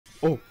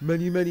Oh,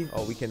 many.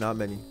 Oh, we cannot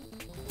many.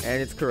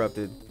 And it's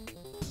corrupted.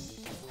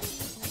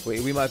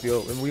 Wait, we might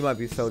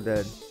be so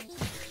dead.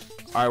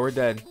 Alright, we're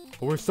dead.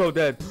 We're so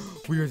dead.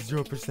 We are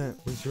 0%.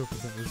 We're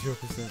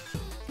 0%.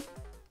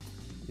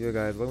 Yo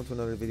guys, welcome to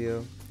another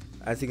video.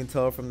 As you can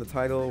tell from the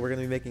title, we're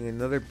gonna be making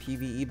another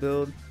PvE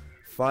build.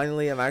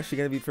 Finally, I'm actually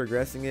gonna be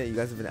progressing it. You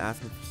guys have been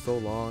asking for so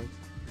long.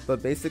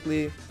 But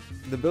basically,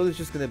 the build is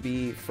just gonna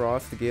be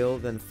Frost, Gale,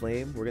 then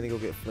Flame. We're gonna go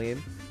get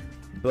Flame.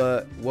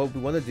 But what we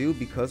want to do,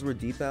 because we're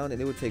deep bound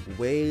and it would take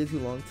way too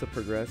long to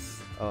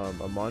progress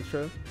a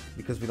mantra,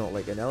 because we don't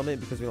like an element,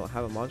 because we don't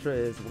have a mantra,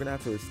 is we're gonna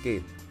have to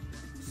escape.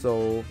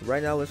 So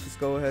right now, let's just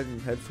go ahead and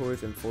head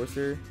towards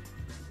Enforcer,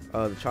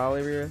 the trial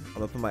area. I'm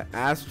gonna put my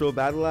Astral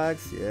battle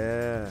axe,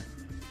 yeah,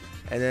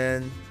 and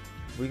then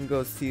we can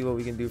go see what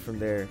we can do from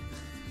there.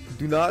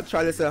 Do not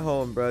try this at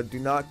home, bro. Do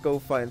not go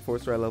fight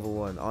Enforcer at level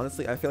 1.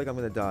 Honestly, I feel like I'm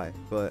gonna die,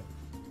 but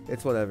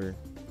it's whatever.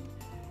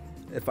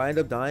 If I end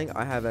up dying,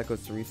 I have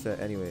echoes to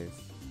reset anyways.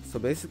 So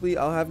basically,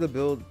 I'll have the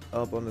build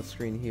up on the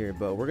screen here,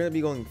 but we're going to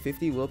be going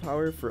 50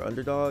 willpower for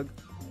underdog.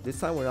 This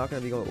time we're not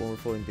going to be going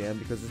overflowing dam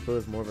because this build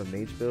is more of a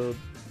mage build.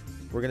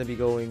 We're going to be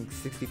going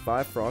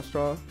 65 frost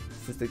draw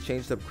since they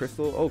changed up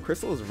crystal. Oh,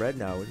 crystal is red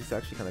now, which is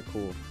actually kind of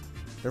cool.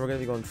 Then we're going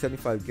to be going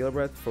 75 gale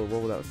breath for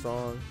roll without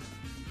song.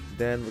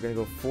 Then we're going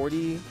to go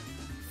 40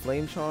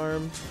 flame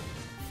charm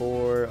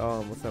for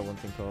what's that one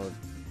thing called?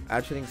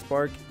 Agitating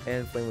Spark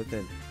and Flame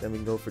Within. Then we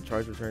can go for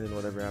Charge Return and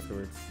whatever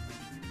afterwards.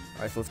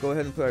 Alright, so let's go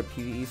ahead and put our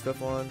PvE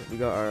stuff on. We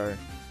got our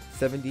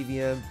 7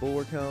 DVM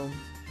Bulwark Helm.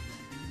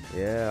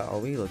 Yeah, oh,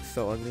 we look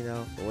so ugly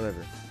now, but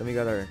whatever. Then we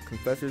got our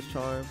Confessor's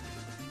Charm.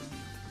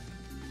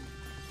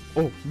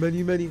 Oh,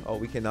 many. Oh,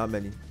 we cannot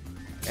many.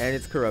 And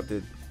it's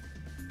corrupted.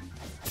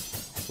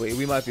 Wait,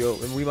 we might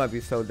be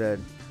so dead.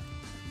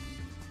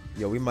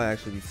 Yo, we might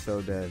actually be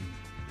so dead.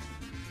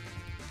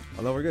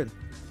 Oh no, we're good.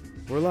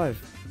 We're alive.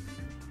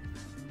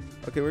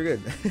 Okay, we're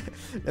good.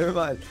 Never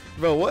mind.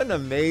 Bro, what an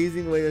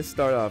amazing way to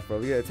start off, bro.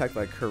 We got attacked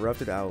by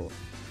Corrupted Owl.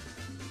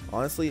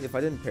 Honestly, if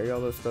I didn't parry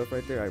all those stuff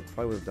right there, I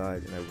probably would have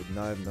died and I would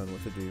not have known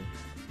what to do.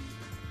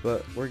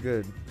 But we're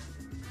good.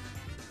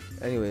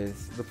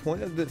 Anyways, the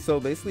point of this, so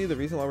basically the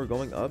reason why we're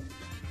going up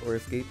or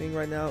escaping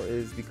right now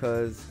is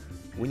because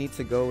we need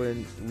to go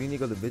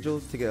to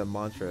Vigils to get a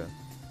mantra.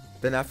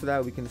 Then after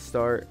that, we can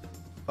start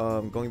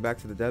going back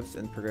to the depths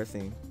and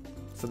progressing.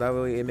 So that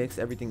way it makes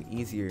everything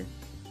easier.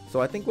 So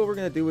I think what we're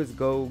going to do is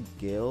go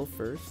Gale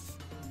first.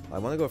 I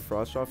want to go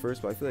Frost Draw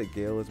first, but I feel like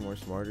Gale is more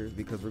smarter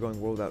because we're going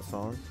World Without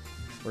Song.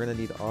 We're going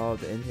to need all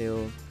the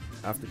Inhale,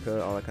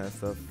 Aftercut, all that kind of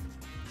stuff.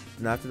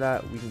 And after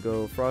that, we can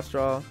go Frost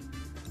Draw.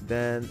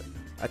 Then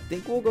I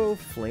think we'll go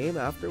Flame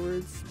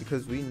afterwards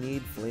because we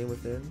need Flame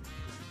Within.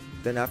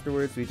 Then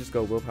afterwards, we just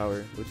go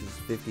Willpower, which is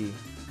 50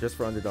 just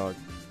for underdog.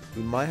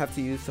 We might have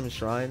to use some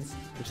Shrines,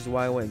 which is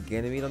why I went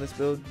Ganymede on this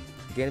build.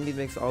 Ganymede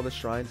makes all the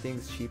shrine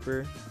things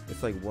cheaper.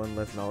 It's like 1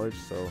 less knowledge,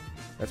 so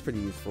that's pretty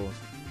useful.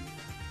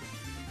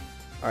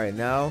 Alright,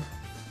 now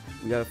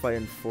we gotta fight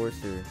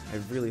Enforcer.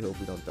 I really hope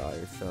we don't die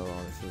or so,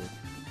 honestly.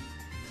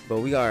 But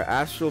we got our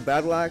Astral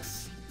battle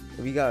axe,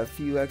 and we got a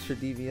few extra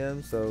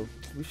DVM, so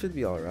we should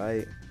be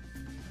alright.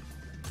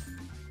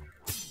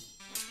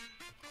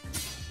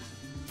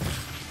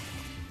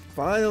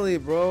 Finally,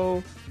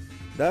 bro!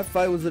 That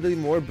fight was literally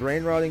more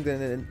brain rotting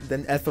than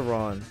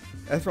Etheron.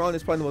 Astral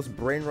is probably the most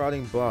brain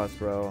rotting boss,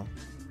 bro.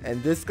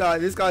 And this guy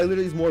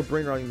literally is more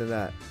brain rotting than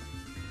that.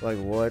 Like,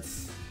 what?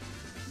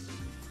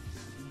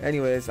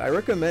 Anyways, I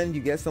recommend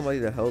you get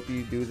somebody to help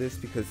you do this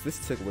because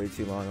this took way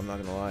too long, I'm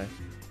not gonna lie.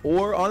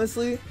 Or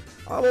honestly,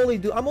 I'm only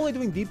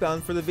doing deep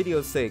bound for the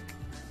video's sake.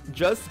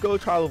 Just go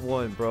trial of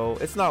 1, bro.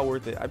 It's not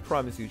worth it, I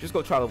promise you. Just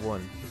go trial of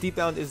 1. Deep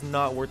bound is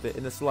not worth it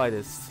in the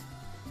slightest.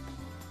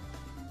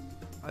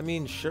 I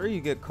mean, sure,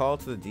 you get called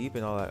to the deep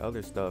and all that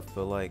other stuff,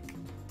 but like,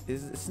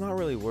 it's not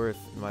really worth,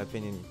 in my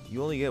opinion.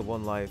 You only get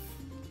 1 life,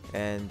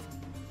 and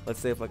let's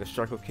say if like a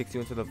shark kicks you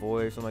into the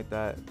void or something like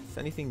that,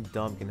 anything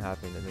dumb can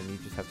happen, and then you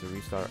just have to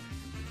restart.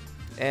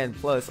 And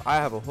plus, I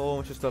have a whole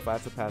bunch of stuff I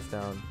have to pass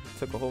down.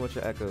 Took a whole bunch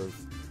of echoes.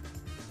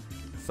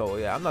 So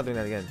yeah, I'm not doing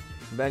that again.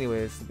 But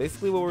anyways,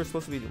 basically what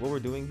we're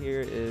doing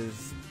here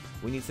is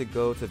we need to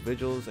go to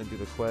Vigils and do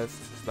the quest,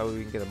 so that way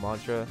we can get a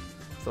mantra.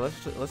 So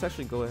let's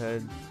actually go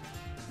ahead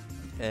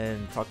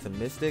and talk to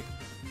Mystic.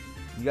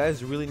 You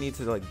guys really need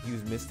to like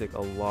use Mystic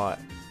a lot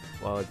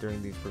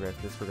during this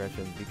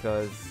progression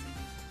because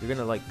you're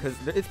gonna because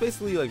it's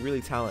basically like really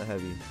talent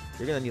heavy.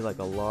 You're gonna need like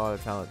a lot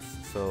of talents,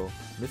 so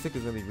Mystic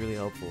is gonna be really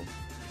helpful.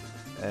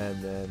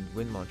 And then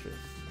wind mantras,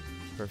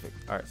 perfect.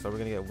 All right, so we're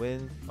gonna get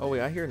wind. Oh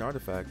wait, I hear an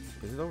artifact.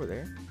 Is it over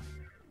there?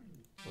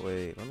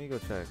 Wait, let me go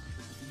check.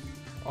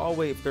 Oh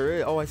wait, if there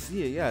is, oh I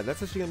see it. Yeah,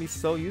 that's actually gonna be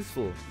so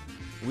useful.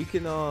 We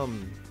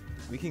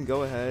can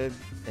go ahead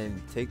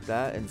and take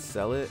that and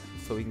sell it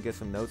so we can get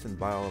some notes and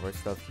buy all of our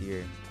stuff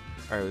here.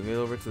 Alright, we made it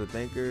over to the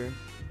banker.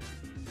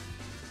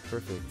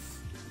 Perfect.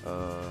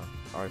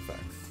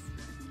 Artifacts.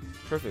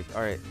 Perfect.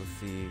 Alright, let's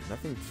see.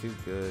 Nothing too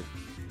good.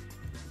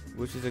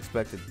 Which is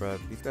expected, bruh.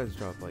 These guys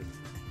drop like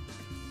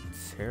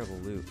terrible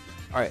loot.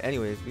 Alright,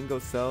 anyways, we can go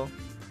sell.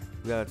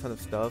 We got a ton of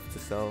stuff to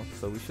sell,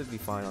 so we should be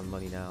fine on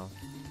money now.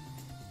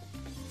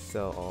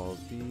 Sell all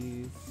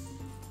these.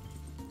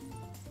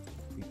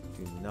 We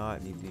do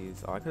not need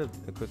these. Oh, I could have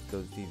equipped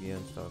those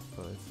DVM stuff,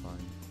 but it's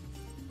fine.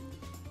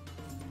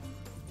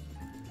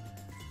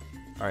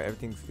 Alright,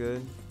 everything's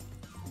good.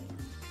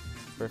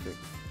 Perfect.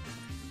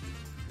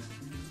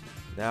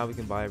 Now we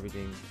can buy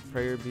everything.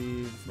 Prayer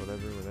beads,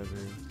 whatever.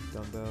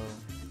 Dumbbell.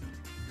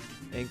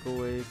 Ankle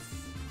weights.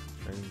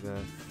 Training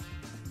vest.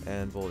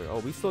 And boulder. Oh,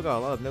 we still got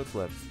a lot of notes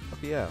left.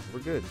 Okay, yeah, we're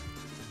good.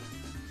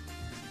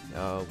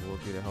 Now we'll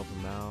get to help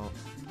him out.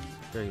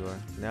 There you are.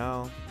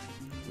 Now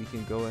we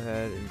can go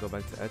ahead and go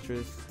back to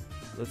Etris.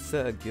 Let's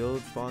set a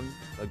guild spawn,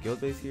 a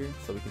guild base here,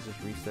 so we can just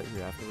reset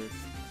here afterwards.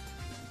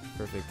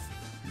 Perfect.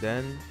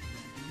 Then,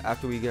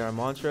 after we get our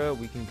mantra,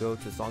 we can go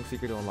to Song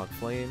Seeker to unlock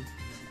Flame,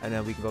 and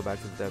then we can go back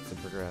to the depths and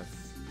progress.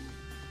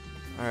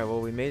 Alright,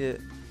 well, we made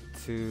it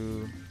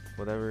to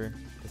whatever,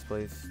 this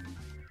place.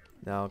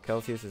 Now,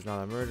 Celsius is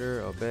not a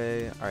murder,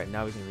 obey. Alright,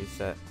 now we can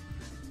reset.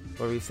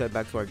 We'll reset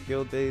back to our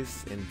guild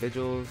base in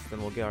Vigils,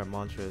 then we'll get our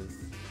mantras.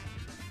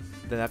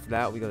 Then after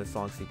that, we go to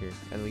Song Seeker,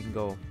 and we can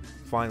go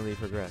finally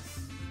progress.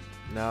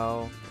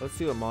 Now, let's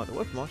see what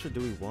mantra do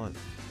we want.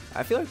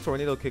 I feel like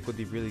Tornado Kick would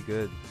be really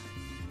good,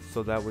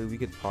 so that way we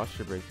could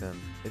posture break them.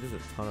 It does a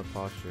ton of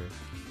posture.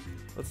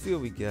 Let's see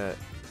what we get.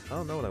 I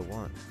don't know what I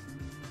want.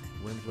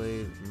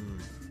 Windblade,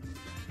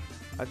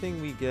 I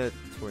think we get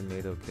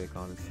Tornado Kick,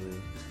 honestly,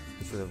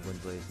 instead of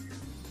Windblade.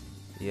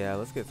 Yeah,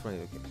 let's get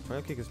Tornado Kick.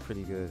 Tornado Kick is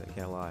pretty good, I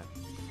can't lie.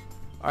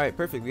 Alright,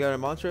 perfect. We got our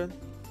mantra.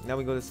 Now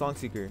we go to Song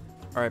Seeker.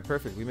 Alright,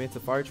 perfect. We made it to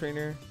Fire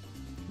Trainer.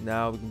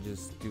 Now we can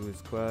just do his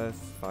quest.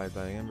 5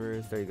 Dying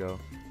Embers. There you go.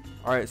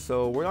 Alright,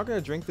 so we're not going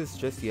to drink this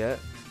just yet.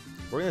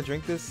 We're going to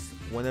drink this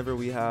whenever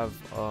we have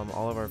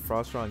all of our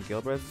Frostra and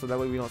Gale Breath, so that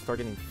way we don't start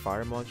getting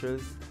fire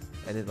mantras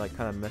and it like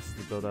kind of messes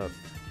the build up.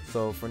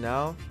 So for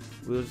now,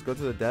 we'll just go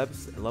to the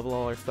depths and level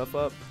all our stuff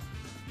up.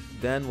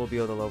 Then we'll be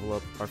able to level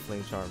up our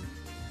Flame Charm.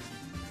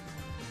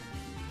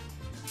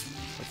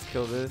 Let's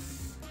kill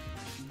this.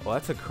 Oh,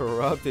 that's a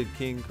corrupted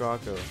King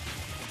Croco.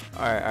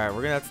 Alright,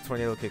 we're gonna have to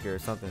Tornado Kicker or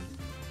something.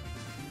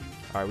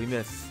 Alright, we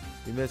missed.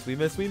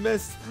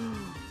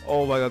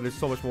 Oh my god, there's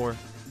so much more.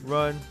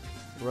 Run.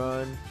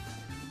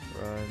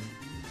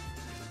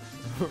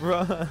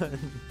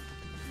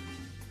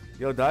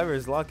 Yo,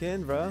 divers, lock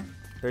in, bro.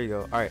 There you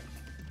go. Alright.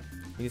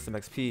 We need some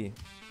XP.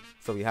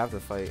 So we have to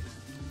fight.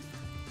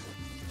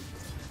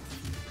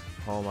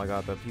 Oh my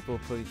god, but people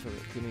put each other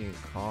in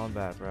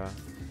combat, bro.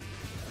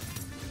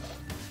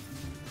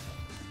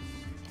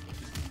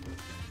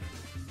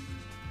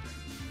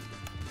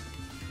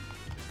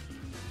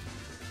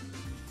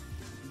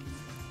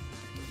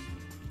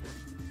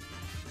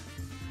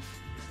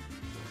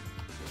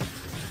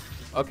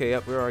 Okay,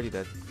 yep, we're already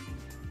dead.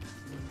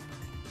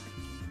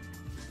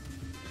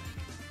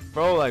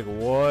 Bro, like,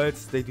 what?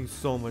 They do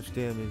so much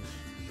damage.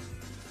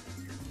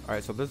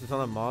 Alright, so there's a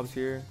ton of mobs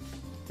here.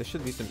 There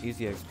should be some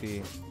easy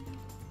XP.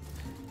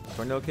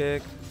 Tornado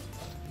Kick.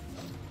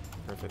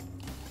 Perfect.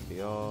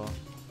 Be all.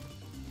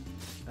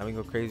 Now we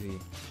can go crazy.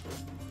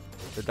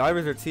 The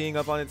divers are teeing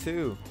up on it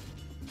too.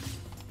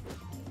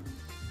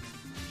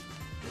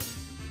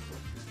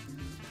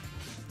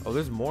 Oh,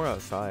 there's more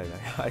outside.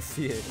 I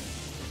see it.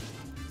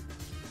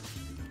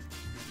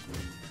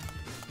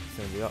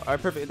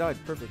 Alright, perfect. It died.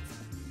 Perfect.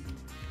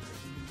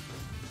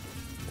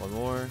 One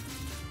more.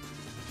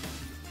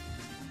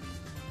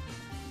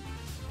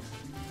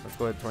 Let's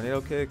go ahead.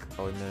 Tornado Kick.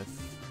 Oh, we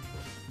missed.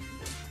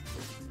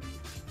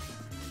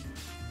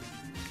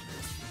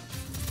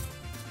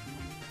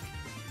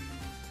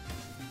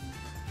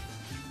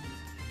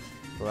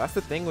 Well, that's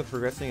the thing with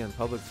progressing in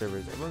public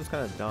servers. Everyone's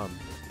kind of dumb.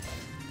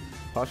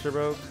 Posture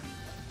broke.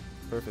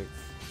 Perfect.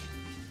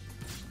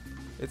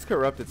 It's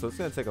corrupted, so it's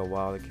going to take a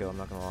while to kill. I'm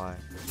not going to lie.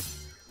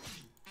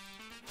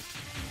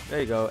 There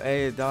you go.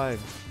 Hey, it died.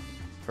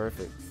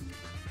 Perfect.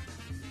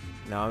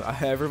 Now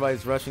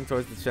everybody's rushing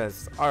towards the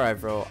chest. Alright,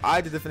 bro. I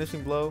did the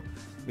finishing blow,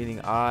 meaning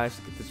I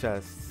should get the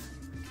chest.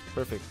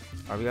 Perfect.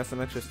 Alright, we got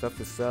some extra stuff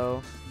to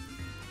sell.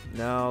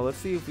 Now, let's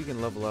see if we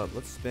can level up.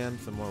 Let's spam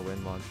some more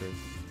wind mantras.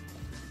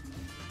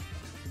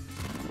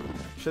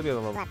 Should be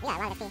able to level up. Yeah, a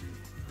lot of XP.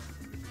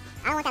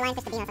 I don't want that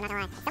lionfish to be on, so I'm not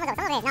gonna lie.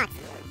 Some of it is not.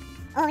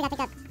 Oh, we got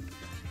picked up.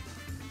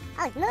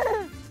 Oh,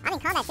 move! I'm in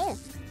combat too.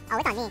 Oh,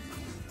 it's on me.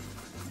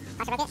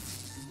 Watch it, broke it.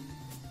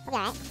 We'll be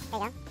alright. There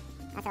you go.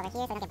 That's over here so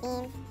I don't get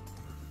beamed.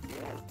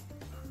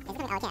 Is it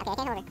coming? Oh, okay, I can't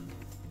go over.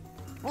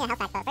 We need a health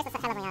pack, but first let's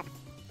start leveling up.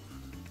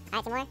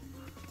 Alright, 2 more.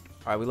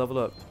 Alright, we leveled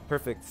up.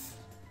 Perfect.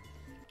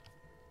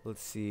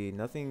 Let's see.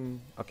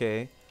 Nothing.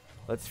 Okay.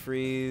 Let's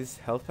freeze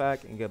health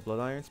pack and get Blood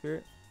Iron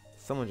Spirit.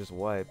 Someone just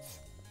wiped.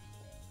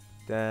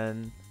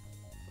 Then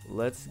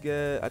let's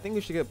get. I think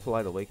we should get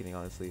Polite Awakening,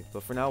 honestly.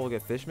 But for now, we'll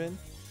get Fishman.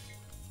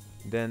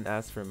 Then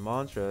as for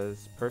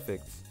mantras,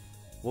 perfect.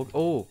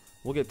 We'll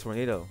get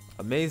Tornado.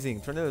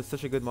 Amazing. Tornado is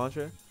such a good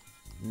mantra.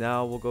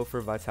 Now we'll go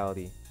for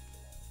Vitality.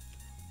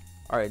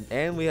 Alright,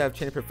 and we have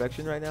Chain of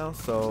Perfection right now.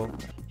 So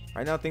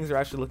right now things are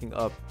actually looking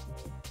up.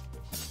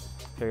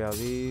 Carry out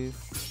these.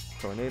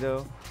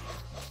 Tornado.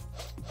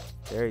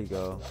 There you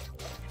go.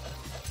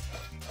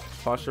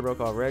 Posture broke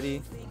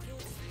already.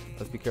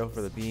 Let's be careful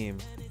for the beam.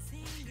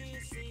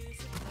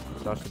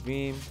 Dodge the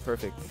beam.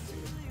 Perfect.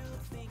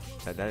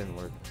 That didn't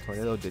work.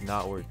 Tornado did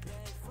not work.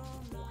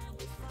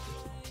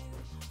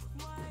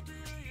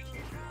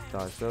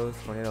 Dodge those.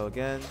 Tornado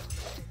again.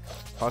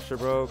 Posture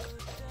broke.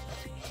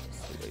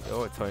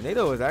 Oh, a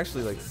tornado is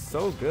actually like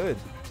so good.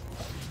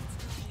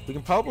 We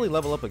can probably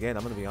level up again,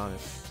 I'm gonna be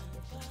honest.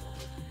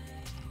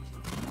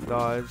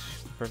 Dodge.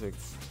 Perfect.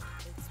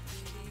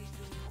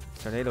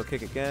 Tornado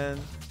kick again.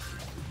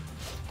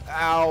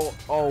 Ow!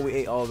 Oh, we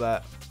ate all of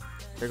that.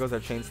 There goes our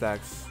chain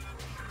stacks.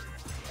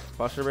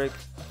 Posture break.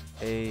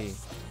 A.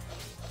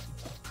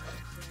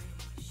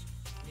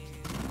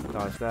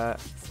 Dodge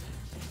that.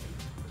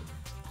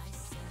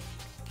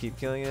 Keep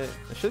killing it.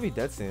 It should be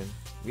dead soon.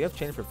 We have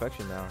chain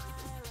perfection now.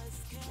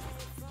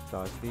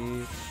 Dodge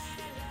these.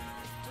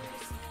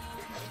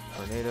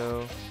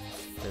 Tornado.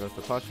 There goes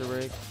the posture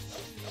break.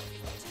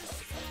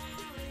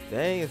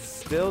 Dang, it's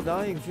still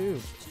dying too.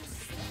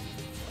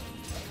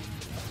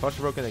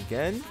 Posture broken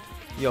again?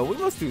 Yo, we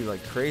must do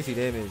like crazy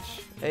damage.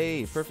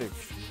 Hey, perfect.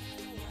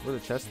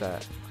 Where's the chest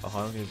at? Oh,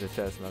 I don't think there's a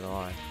chest, not gonna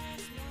lie.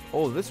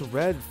 Oh, this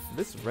red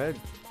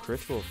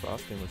crystal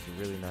frosting looks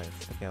really nice.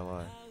 I can't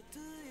lie.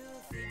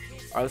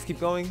 Alright, let's keep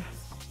going.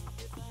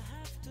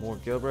 More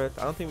Gilbreth.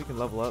 I don't think we can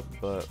level up,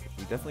 but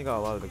we definitely got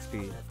a lot of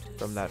XP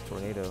from that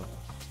tornado.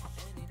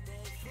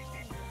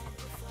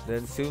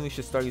 Then soon we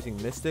should start using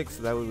Mystics,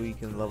 so that way we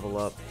can level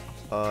up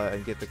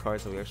and get the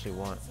cards that we actually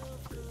want.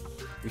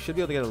 We should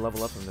be able to get a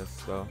level up from this,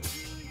 though.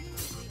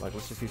 Like,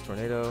 let's just use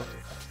Tornado.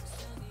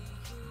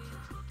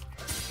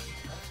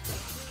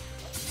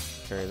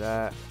 Carry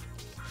that.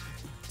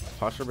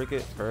 Posture break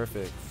it.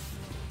 Perfect.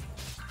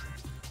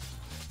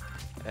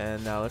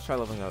 And now let's try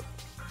leveling up.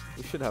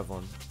 We should have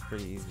one.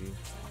 Pretty easy.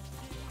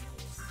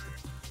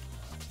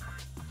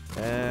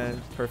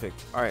 And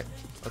perfect. Alright.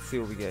 Let's see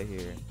what we get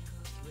here.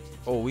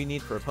 Oh, we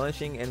need for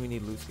punishing and we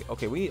need loose.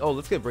 Okay,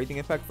 let's get breathing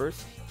impact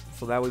first.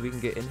 So that way we can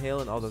get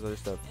inhale and all those other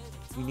stuff.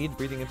 We need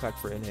breathing impact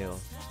for inhale.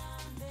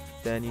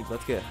 Then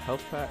let's get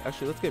health pack.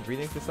 Actually, let's get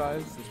breathing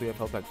exercise since we have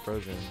health pack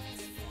frozen.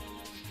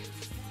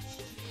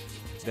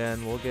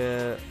 Then we'll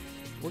get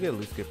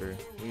loot skipper.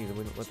 We need to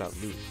win without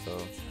loot. So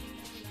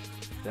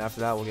then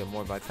after that we'll get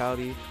more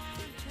vitality.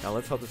 Now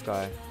let's help this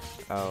guy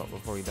out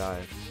before he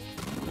dies.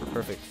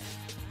 Perfect.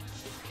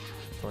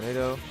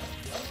 Tornado.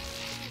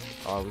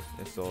 Oh,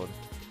 we sold.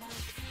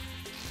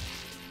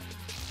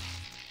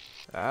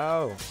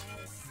 Ow.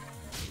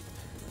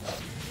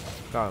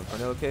 Got him.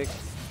 Tornado kick.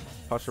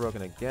 Posture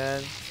broken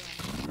again.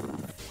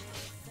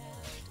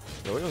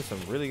 Yo, we're doing some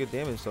really good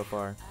damage so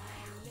far.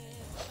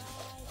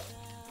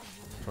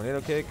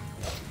 Tornado kick.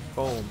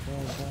 Boom,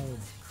 boom, boom.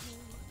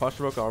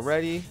 Posture broke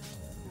already.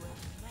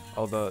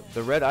 Oh,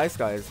 the red ice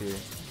guy is here.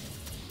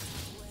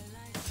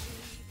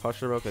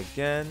 Posture broke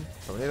again.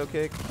 Tornado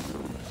kick.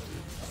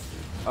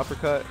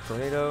 Uppercut.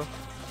 Tornado.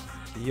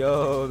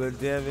 Yo, the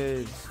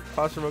damage.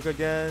 Posture broke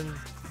again.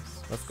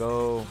 Let's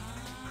go.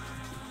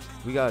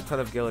 We got a ton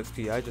of Gale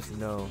XP. I just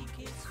know.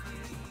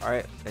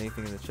 Alright,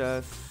 anything in the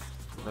chest?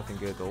 Nothing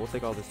good, but we'll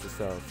take all this to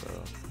sell,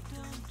 so.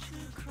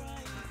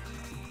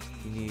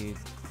 We need.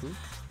 Who?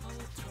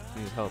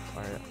 We need help.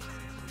 Alright.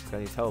 This guy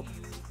needs help.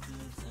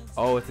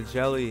 Oh, it's a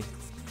jelly.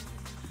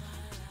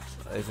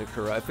 Is it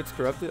corrupt? If it's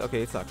corrupted?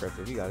 Okay, it's not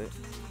corrupted. We got it.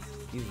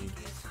 Easy.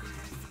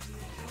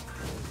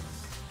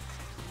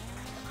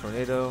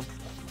 Tornado.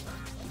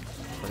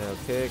 Tornado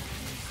kick.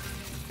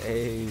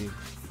 Hey.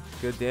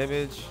 Good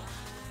damage.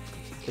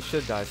 It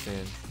should die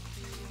soon.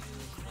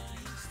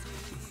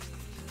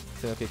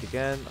 Tornado kick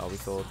again. Oh, we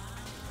sold.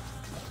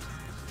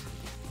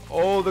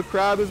 Oh, the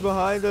crab is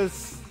behind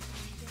us.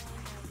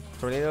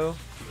 Tornado.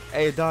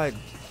 Hey, it died.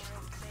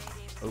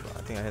 Oh,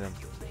 I think I hit him.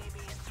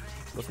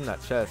 What's in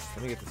that chest?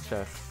 Let me get this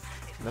chest.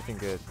 Nothing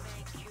good.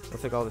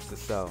 Let's take all this to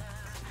sell.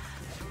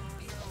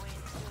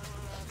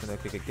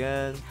 Tornado kick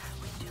again.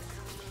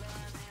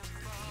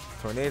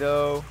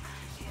 Tornado.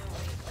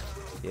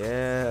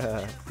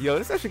 Yeah. Yo,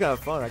 this is actually kind of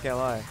fun. I can't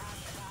lie.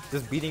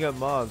 Just beating up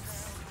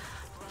mobs.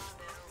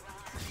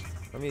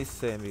 Let me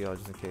say MBL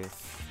just in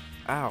case.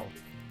 Ow.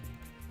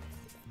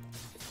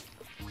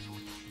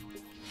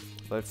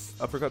 Let's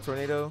uppercut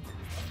tornado.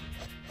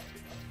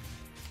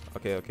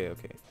 Okay.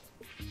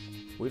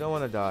 We don't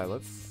want to die.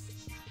 Let's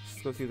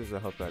go see if there's a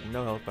health pack.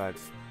 No health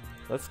packs.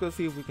 Let's go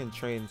see if we can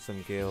train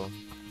some Gale.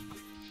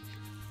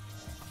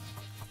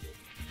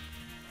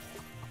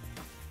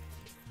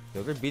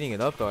 Yo, they're beating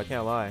it up though. I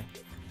can't lie.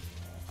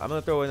 I'm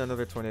gonna throw in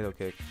another tornado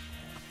kick.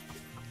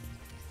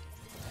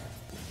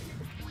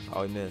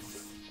 Oh, we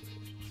missed.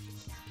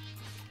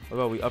 What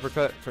about we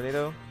uppercut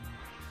tornado?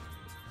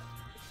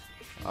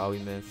 Oh, we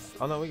missed.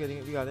 Oh no, we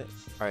got it.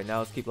 All right, now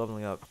let's keep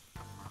leveling up.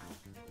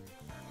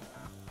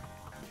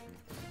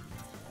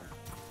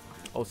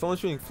 Oh, someone's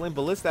shooting flame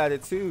ballista at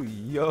it too.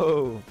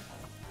 Yo,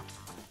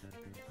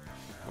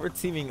 we're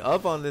teaming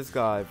up on this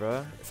guy,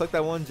 bruh. It's like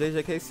that one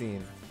JJK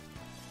scene.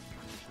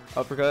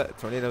 Uppercut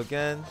tornado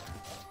again.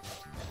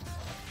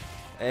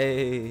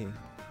 Hey.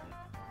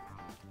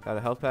 Got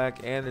a health pack,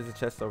 and there's a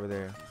chest over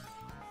there.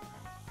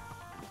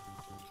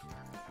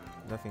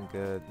 Nothing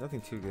good. Nothing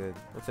too good.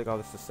 We'll take all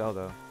this to sell,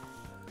 though.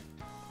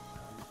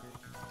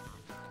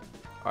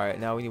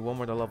 Alright, now we need one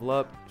more to level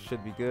up.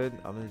 Should be good.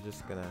 I'm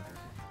just gonna...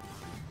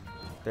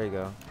 There you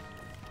go.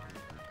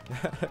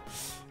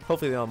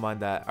 Hopefully they don't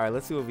mind that. Alright,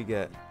 let's see what we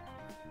get.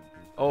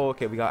 Oh,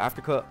 okay, we got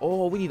aftercut.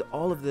 Oh, we need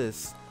all of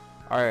this.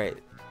 Alright,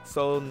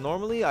 so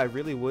normally I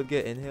really would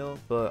get inhale,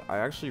 but I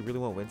actually really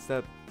want wind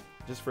step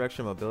just for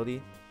extra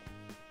mobility.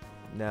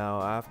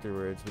 Now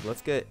afterwards,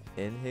 let's get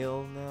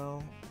inhale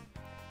now.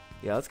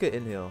 Yeah, let's get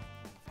inhale.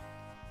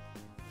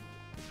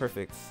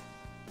 Perfect.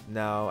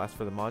 Now as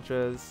for the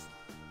mantras,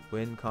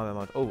 wind, combat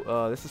mantra.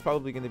 Oh, this is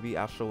probably going to be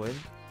Astral Wind.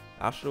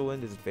 Astral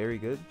Wind is very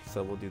good,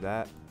 so we'll do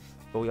that.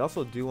 But we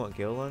also do want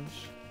Gale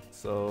Lunge,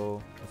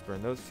 so let's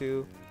burn those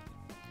two.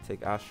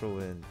 Take Astral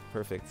Wind.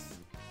 Perfect.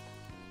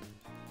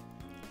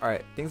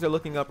 Alright, things are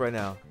looking up right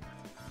now.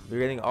 We're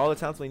getting all the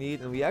talents we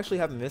need, and we actually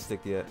haven't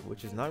Mystic yet,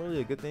 which is not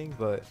really a good thing,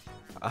 but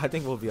I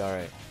think we'll be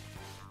alright.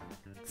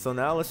 So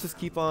now let's just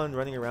keep on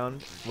running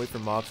around, wait for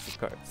mobs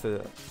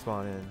to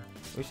spawn in.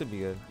 We should be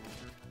good.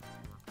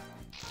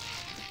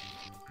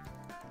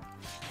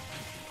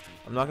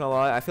 I'm not gonna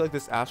lie, I feel like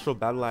this Astral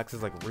Battle Axe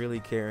is like really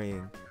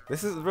carrying.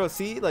 This is, bro,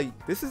 see,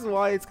 like, this is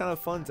why it's kind of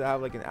fun to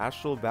have like an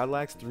Astral Battle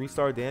Axe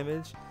 3-star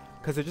damage,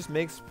 because it just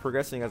makes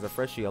progressing as a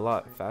freshie a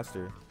lot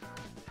faster.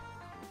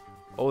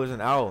 Oh, there's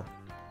an owl.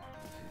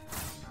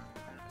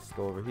 Let's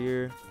go over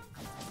here.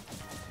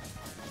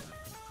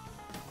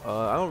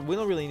 We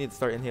don't really need to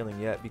start inhaling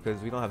yet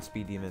because we don't have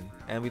Speed Demon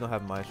and we don't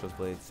have Maestro's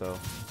Blade, so.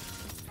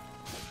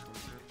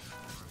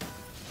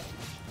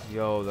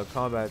 Yo, the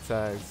combat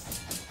tags.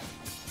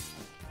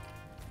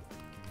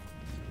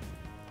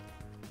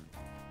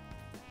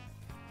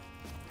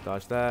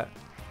 Dodge that.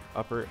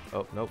 Upper.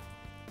 Oh, nope.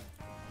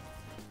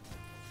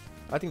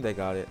 I think they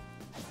got it.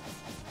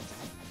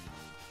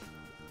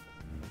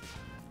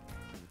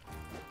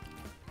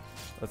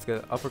 Let's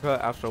get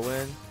uppercut, Astral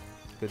Wind.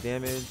 Good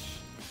damage.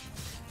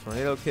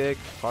 Tornado kick,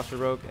 posture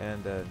rope,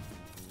 and then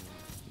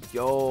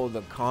yo, the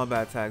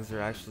combat tags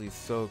are actually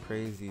so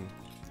crazy.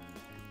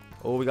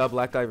 Oh, we got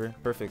Black Diver.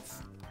 Perfect.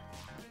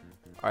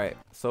 Alright,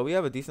 so we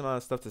have a decent amount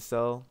of stuff to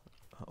sell.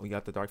 We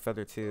got the Dark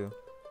Feather too.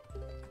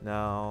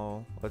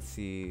 Now, let's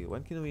see.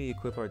 When can we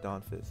equip our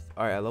Dawn Fist?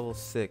 Alright, at level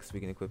 6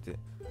 we can equip it.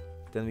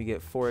 Then we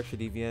get 4 extra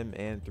DVM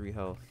and 3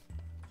 health.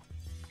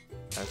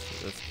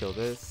 Let's kill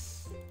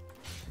this.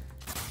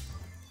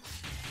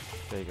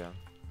 There you go.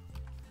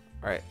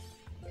 Alright.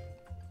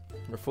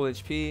 We're full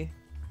HP.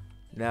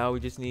 Now we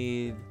just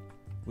need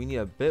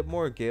a bit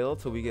more Gale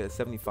till we get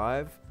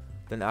 75.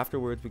 Then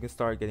afterwards we can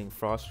start getting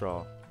Frost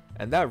Straw.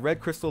 And that red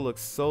crystal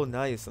looks so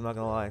nice, I'm not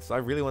gonna lie. So I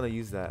really want to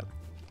use that.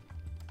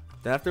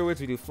 Then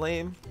afterwards we do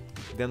Flame.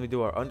 Then we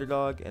do our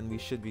Underdog and we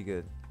should be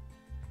good.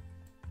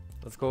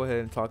 Let's go ahead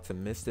and talk to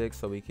Mystic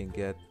so we can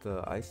get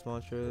the Ice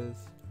Mantras.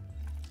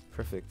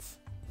 Perfect.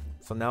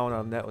 So now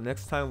on our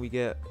next time we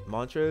get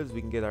Mantras,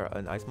 we can get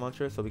an Ice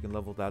Mantra so we can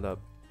level that up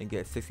and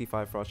get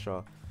 65 Frost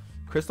Straw.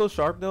 Crystal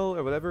Sharpnel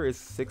or whatever is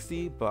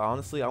 60, but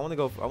honestly I want to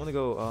go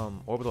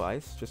Orbital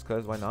Ice just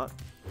cause why not?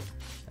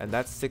 And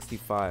that's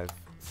 65.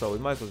 So we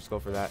might as well just go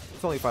for that.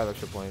 It's only 5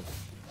 extra points.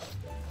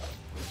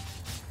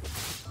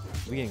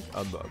 We getting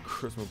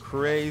some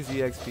crazy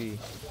XP.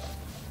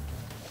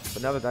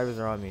 But now the divers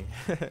are on me.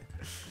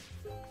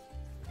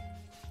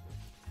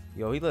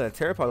 Yo, he let a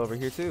Terrapod over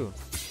here too.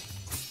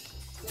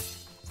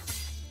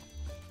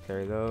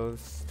 Carry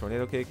those.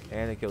 Tornado kick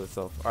and it killed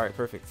itself. Alright,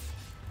 perfect.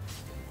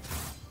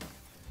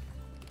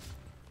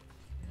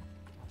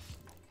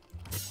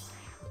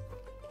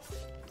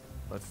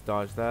 Let's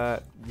dodge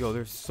that. Yo,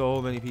 there's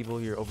so many people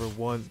here. Over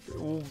one.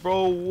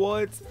 Bro,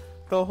 what?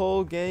 The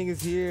whole gang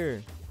is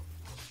here.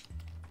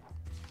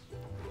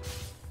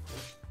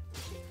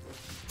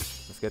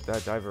 Let's get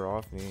that diver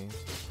off me.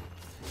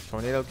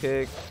 Tornado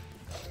kick.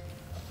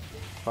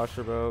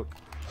 Posture broke.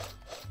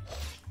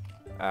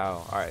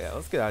 Ow. Alright, yeah,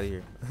 let's get out of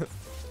here.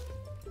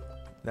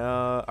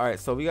 Now,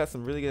 alright, so we got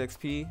some really good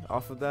XP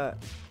off of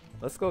that.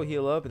 Let's go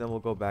heal up and then we'll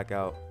go back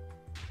out.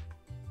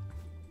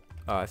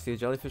 I see a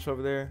jellyfish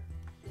over there.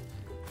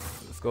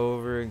 Let's go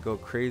over and go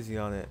crazy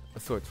on it.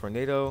 Let's go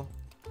tornado.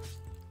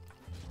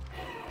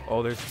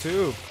 Oh, there's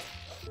 2.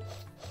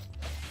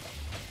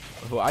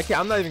 Oh,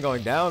 I'm not even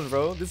going down,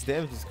 bro. This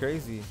damage is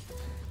crazy.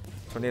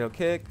 Tornado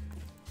kick.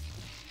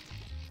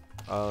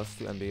 Let's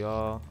do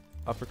NBR.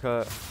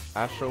 Uppercut.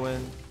 Astral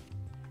Wind.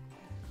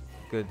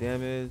 Good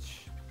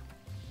damage.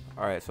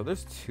 Alright, so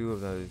there's 2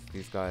 of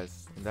these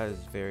guys, and that is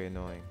very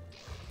annoying.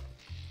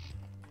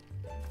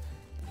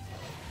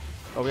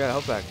 Oh, we got a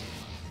health back.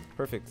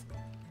 Perfect.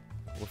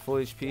 We're full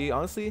HP.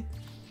 Honestly,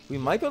 we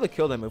might be able to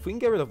kill them. If we can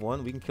get rid of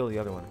one, we can kill the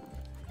other one.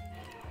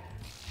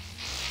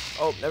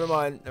 Oh, never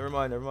mind. Never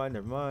mind.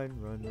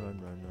 Run.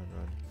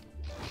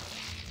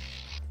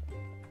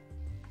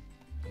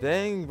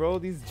 Dang, bro.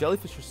 These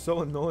jellyfish are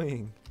so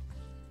annoying.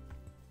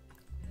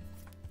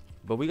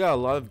 But we got a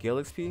lot of Gale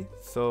XP,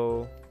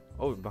 so...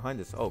 Oh, behind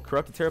us. Oh,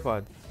 Corrupted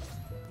Terrapod.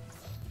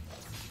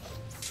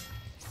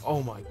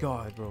 Oh my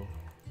god, bro.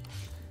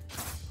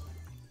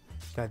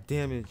 Got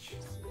damage.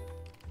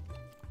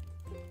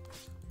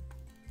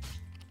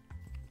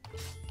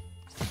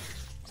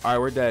 Alright,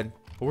 we're dead.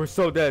 We're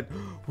so dead.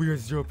 We are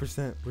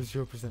 0%. We're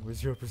 0%. We're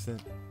 0%.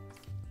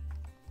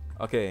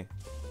 Okay.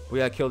 We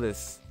gotta kill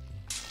this.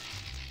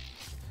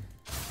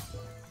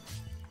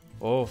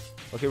 Oh.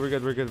 Okay, we're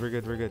good. We're good. We're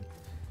good. We're good.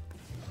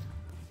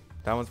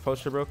 That one's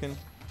poster broken.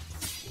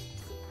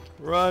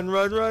 Run,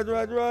 run, run,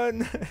 run,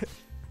 run.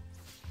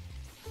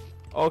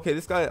 Okay,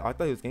 this guy, I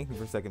thought he was ganking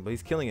for a second, but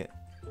he's killing it.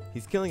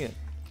 He's killing it.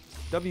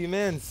 W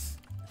mans.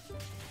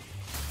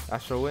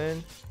 Astral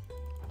win.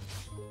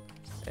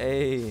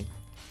 Hey.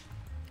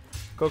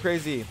 Go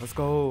crazy. Let's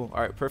go.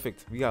 Alright,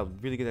 perfect. We got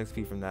really good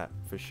XP from that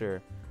for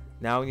sure.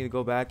 Now we need to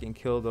go back and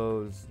kill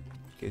those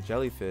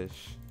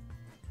jellyfish.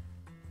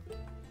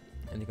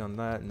 Anything on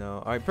that? No.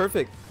 Alright,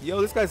 perfect.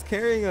 Yo, this guy's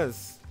carrying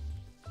us.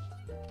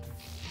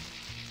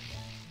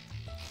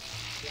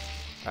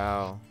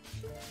 Ow.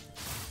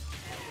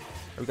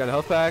 We got a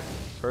health pack.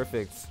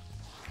 Perfect.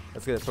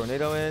 Let's get a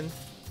tornado in.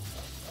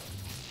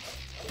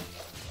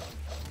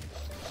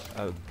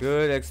 Oh,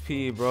 good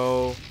XP,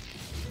 bro.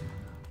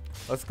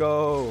 Let's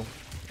go.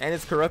 And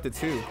it's corrupted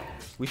too.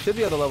 We should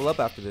be able to level up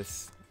after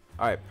this.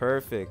 Alright,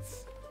 perfect.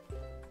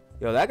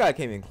 Yo, that guy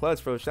came in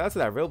clutch, bro. Shout out to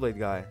that rail blade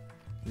guy.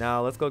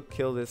 Now let's go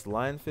kill this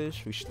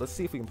lionfish. Let's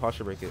see if we can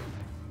posture break it.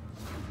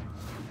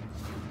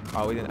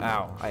 Oh, we didn't.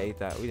 Ow, I ate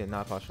that. We did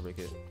not posture break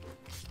it.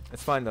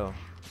 It's fine though.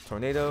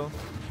 Tornado.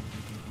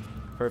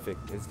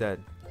 Perfect. It's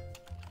dead.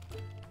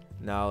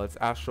 Now let's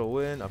astral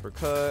win.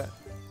 Uppercut.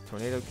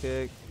 Tornado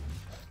kick.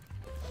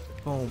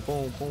 Boom,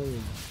 boom,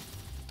 boom.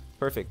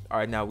 Perfect.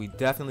 Alright, now we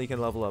definitely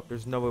can level up.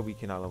 There's no way we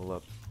cannot level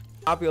up.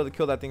 I'll be able to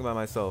kill that thing by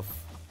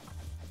myself.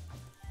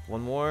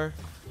 One more.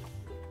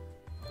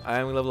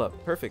 And we level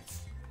up. Perfect.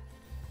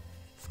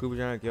 Scuba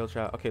Giant, Gale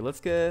Trap. Okay, let's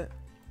get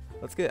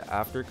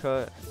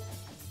Aftercut.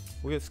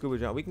 We'll get Scuba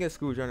Giant. We can get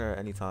Scuba Giant at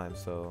any time,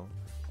 so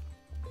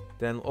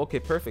then okay,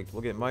 perfect.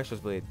 We'll get Maestro's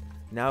Blade.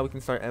 Now we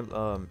can start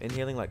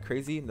inhaling like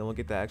crazy, and then we'll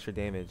get that extra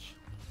damage.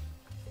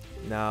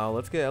 Now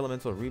let's get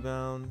Elemental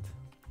Rebound.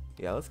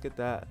 Yeah, let's get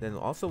that. Then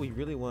also we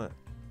really want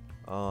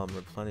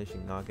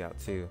replenishing knockout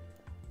too,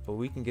 but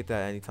we can get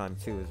that anytime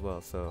too as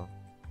well. So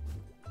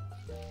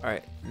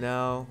alright,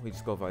 now we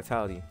just go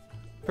Vitality.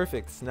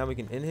 Perfect. So now we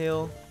can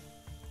inhale,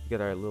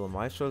 get our little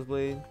Maestro's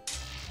Blade,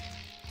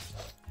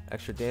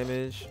 extra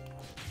damage,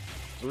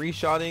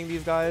 3-shotting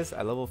these guys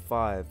at level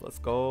 5. Let's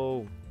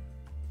go.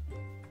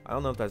 I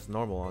don't know if that's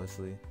normal,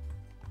 honestly.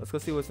 Let's go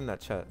see what's in that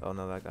chat. Oh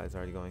no, that guy's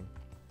already going.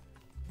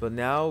 But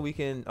now we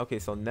can, okay,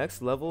 so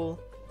next level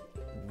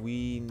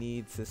we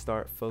need to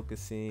start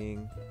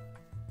focusing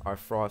our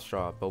frost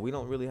drop, but we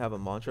don't really have a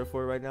mantra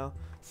for it right now,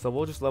 so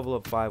we'll just level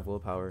up 5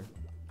 willpower,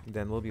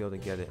 then we'll be able to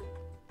get it.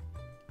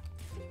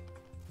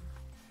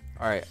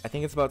 Alright, I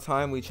think it's about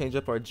time we change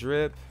up our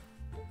drip.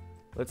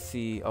 Let's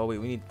see. Oh wait,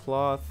 we need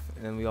cloth,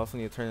 and then we also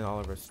need to turn in all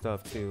of our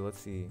stuff too. Let's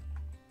see.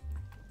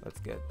 Let's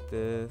get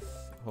this,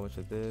 a whole bunch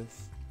of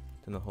this,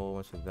 then a whole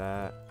bunch of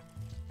that.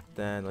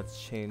 Then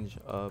let's change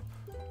up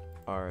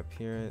our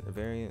appearance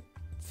variant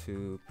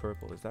to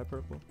purple. Is that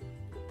purple?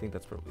 I think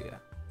that's purple, yeah.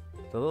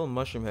 The little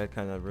mushroom head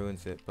kind of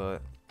ruins it,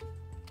 but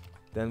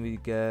then we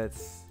get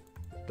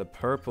the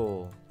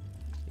purple.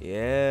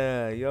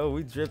 Yeah, yo,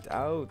 we dripped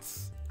out.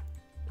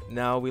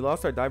 Now we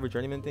lost our diver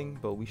journeyman thing,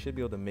 but we should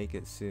be able to make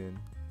it soon.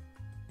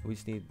 We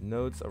just need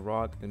nodes, a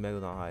rock, and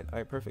megalodon hide.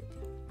 Alright, perfect.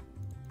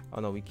 Oh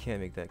no, we can't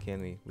make that,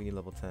 can we? We need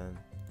level 10.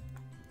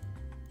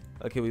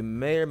 Okay, we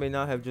may or may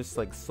not have just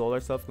like sold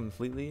ourselves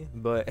completely,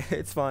 but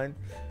it's fine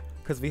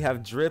because we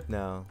have drip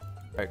now.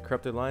 Alright,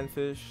 corrupted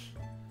lionfish.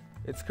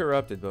 It's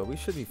corrupted, but we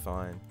should be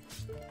fine.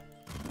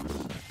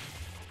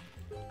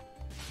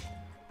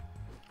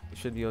 We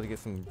should be able to get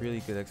some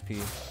really good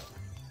XP.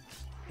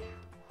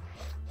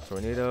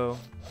 Tornado,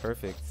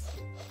 perfect.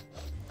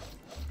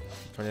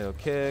 Tornado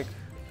kick.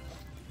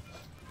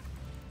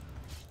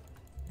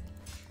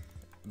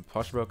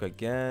 Posture broke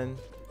again.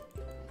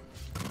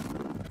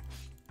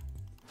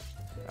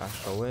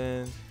 Astral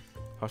win.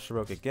 Posture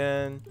broke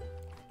again.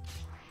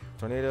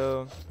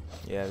 Tornado.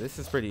 Yeah, this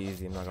is pretty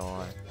easy, I'm not gonna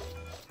lie.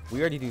 We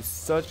already do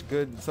such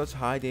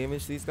high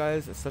damage to these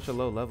guys at such a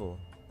low level.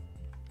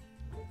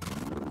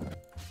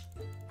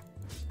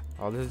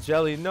 Oh, this is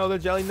jelly. No, the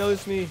jelly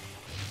noticed me.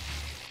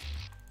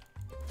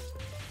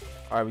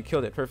 Alright, we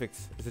killed it. Perfect.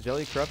 Is the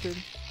jelly corrupted?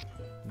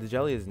 The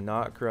jelly is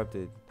not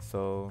corrupted,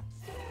 so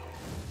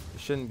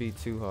it shouldn't be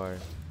too hard.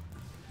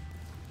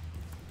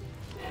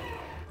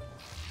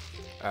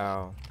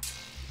 Ow.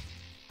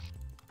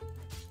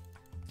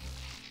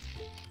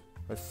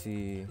 Let's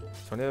see.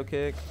 Tornado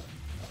kick.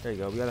 There you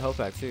go. We got a health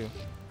pack too.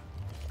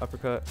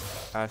 Uppercut.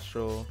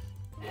 Astral.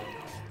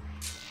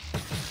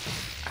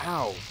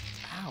 Ow.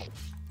 Ow.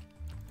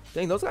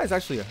 Dang, those guys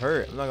actually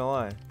hurt. I'm not gonna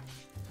lie.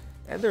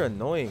 And they're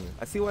annoying.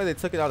 I see why they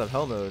took it out of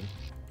hell mode.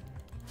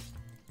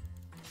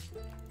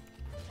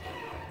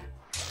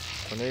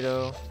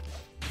 Tornado.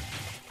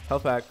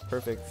 Health pack.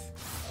 Perfect.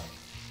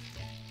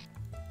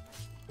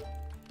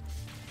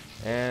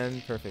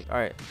 And perfect.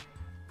 Alright.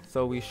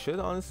 So we should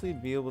honestly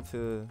be able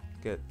to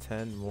get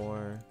 10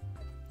 more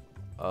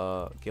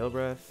Gale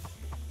Breath.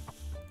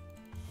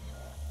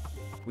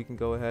 We can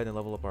go ahead and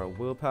level up our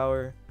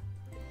willpower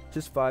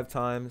just 5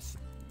 times.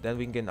 Then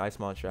we can get an ice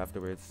monster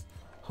afterwards.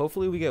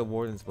 Hopefully we get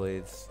Warden's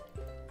Blades.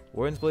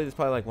 Warden's Blade is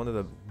probably like one of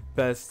the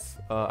best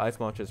ice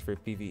monsters for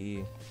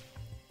PvE.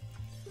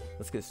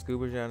 Let's get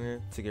Scuba down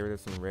here to get rid of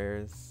some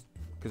rares,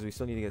 because we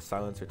still need to get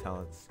Silencer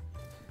talents.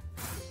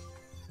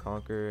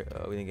 Conquer,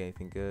 we didn't get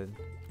anything good.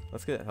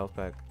 Let's get a health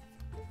pack.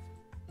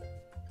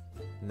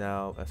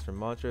 Now, Esther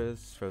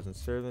Mantras, Frozen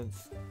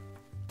Servants.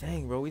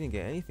 Dang, bro, we didn't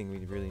get anything we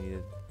really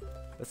needed.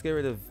 Let's get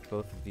rid of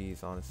both of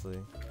these, honestly.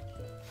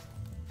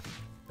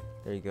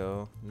 There you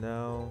go.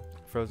 Now,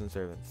 Frozen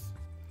Servants.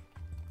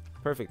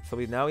 Perfect. So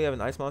now we have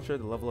an ice monster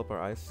to level up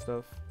our ice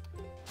stuff.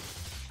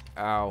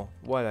 Ow.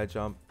 Why did I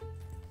jump?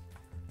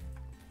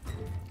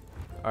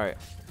 Alright.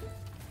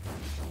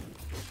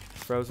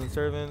 Frozen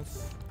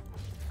Servants.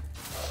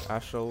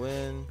 Astral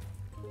Wind.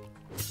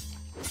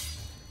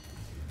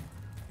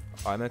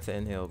 Oh, I meant to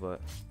inhale,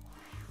 but...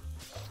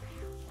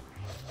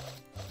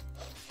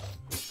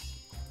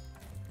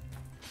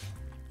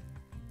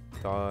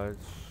 Dodge.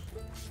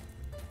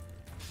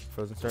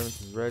 Frozen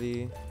Servants is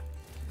ready.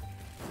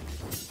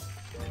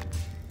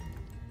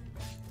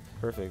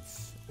 Perfect.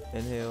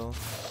 Inhale.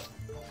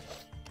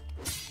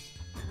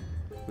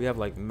 We have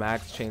like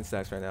max chain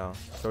stacks right now,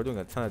 so we're doing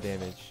a ton of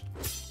damage.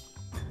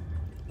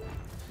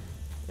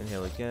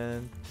 Inhale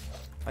again.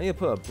 I need to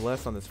put a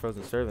bless on this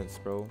Frozen Servants,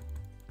 bro.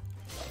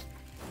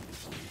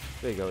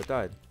 There you go, it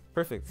died.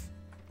 Perfect.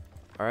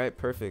 Alright,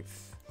 perfect.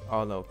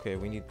 Oh no, okay,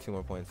 we need 2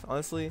 more points.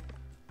 Honestly,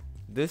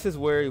 this is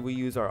where we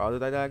use our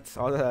Autodidact.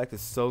 Autodidact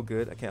is so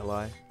good, I can't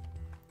lie.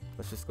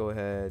 Let's just go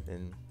ahead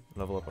and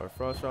level up our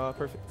Frost Raw.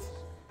 Perfect.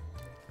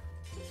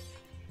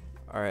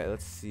 Alright,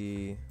 let's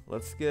see.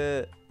 Let's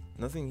get...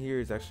 Nothing here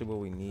is actually what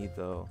we need,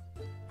 though.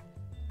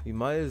 We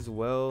might as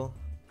well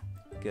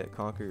get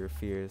Conquer Your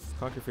Fears.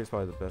 Conquer Your Fears is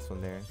probably the best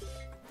one there.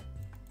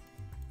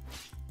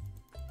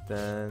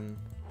 Then...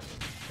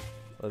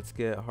 Let's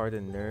get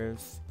Hardened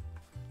Nerves.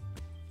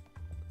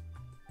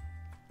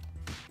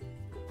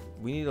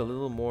 We need a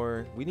little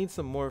more... We need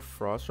some more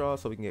Frost Raw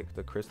so we can get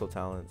the Crystal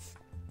Talents.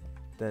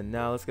 Then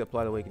now let's get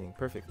Polite Awakening.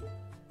 Perfect.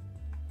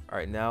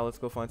 Alright, now let's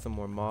go find some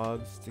more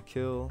mobs to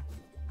kill.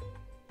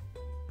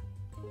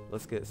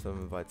 Let's get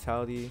some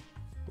Vitality.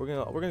 We're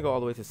gonna go all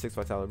the way to 6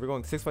 Vitality. We're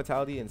going 6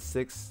 Vitality and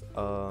 6...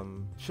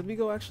 should we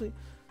go actually?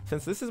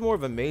 Since this is more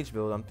of a mage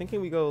build, I'm thinking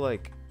we go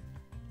like...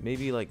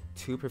 Maybe like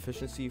 2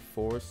 Proficiency,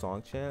 4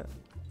 Song Chant.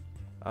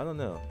 I don't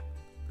know.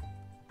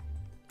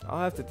 I'll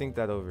have to think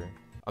that over.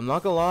 I'm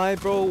not gonna lie,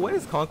 bro. When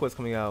is Conquest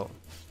coming out?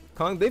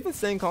 They've been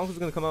saying Conquest is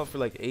gonna come out for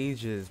like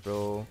ages,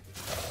 bro.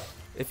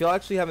 If y'all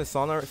actually haven't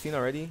seen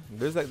already,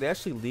 there's like they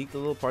actually leaked a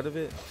little part of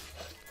it,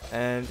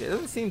 and it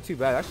doesn't seem too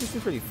bad. It actually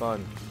seems pretty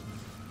fun.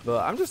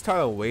 But I'm just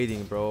tired of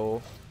waiting,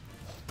 bro.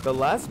 The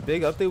last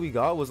big update we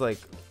got was like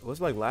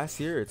last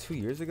year or 2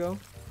 years ago,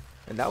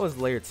 and that was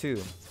layer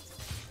 2.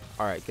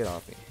 All right, get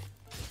off me.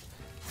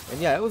 And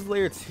yeah, it was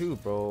layer 2,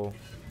 bro.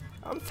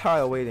 I'm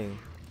tired of waiting.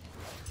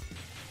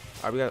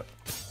 All right, we got.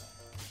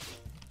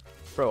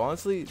 Bro,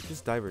 honestly,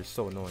 this diver is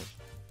so annoying.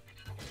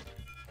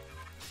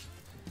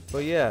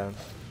 But yeah,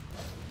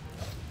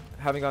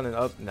 haven't gotten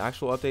an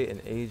actual update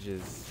in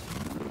ages.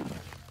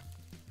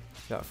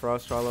 Got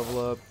Frost Straw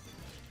level up.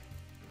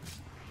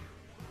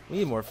 We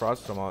need more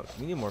Frost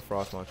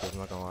monsters. I'm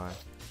not gonna lie.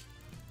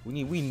 We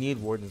need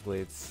Warden's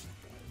Blades.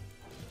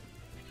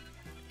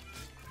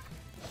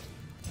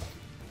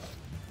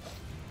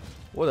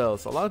 What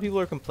else? A lot of people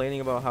are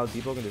complaining about how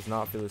Deepwoken does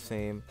not feel the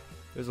same.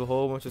 There's a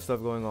whole bunch of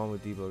stuff going on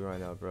with Deepwoken right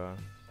now, bro.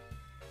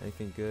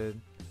 Anything good?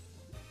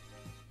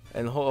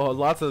 And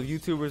lots of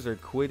YouTubers are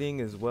quitting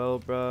as well,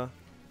 bro.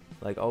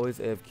 Like Always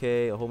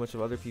AFK, a whole bunch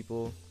of other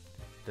people.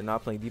 They're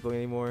not playing Deepwoken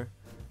anymore.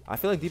 I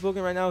feel like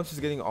Deepwoken right now is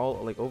just getting all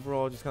like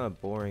overall just kind of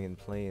boring and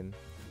plain.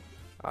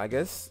 I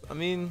guess. I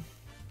mean,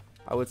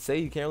 I would say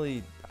you can't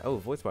really. Oh,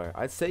 Voice Fire.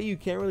 I'd say you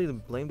can't really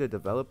blame the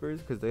developers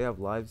because they have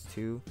lives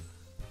too.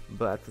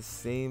 But at the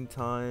same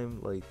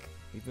time, like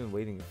we've been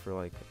waiting for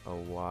like a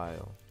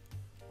while.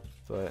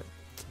 But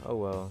oh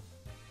well.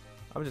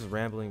 I'm just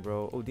rambling,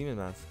 bro. Oh, Demon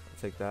Mask.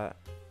 I'll take that.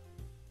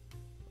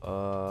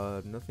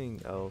 Nothing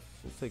else.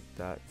 Let's take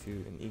that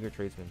too. An Eager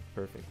Tradesman.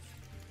 Perfect.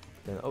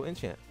 Then oh,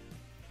 enchant.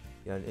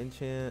 Yeah, an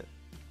enchant,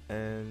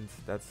 and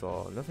that's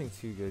all. Nothing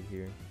too good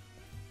here.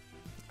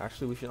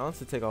 Actually, we should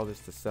honestly take all this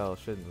to sell,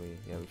 shouldn't we?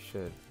 Yeah, we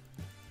should.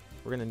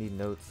 We're gonna need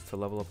notes to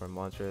level up our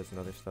mantras and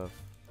other stuff.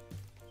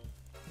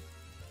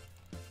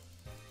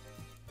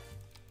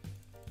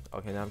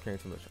 Okay, now I'm carrying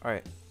too much. All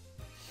right.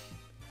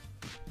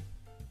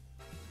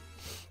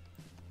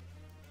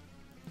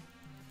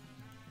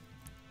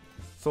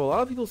 So a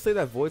lot of people say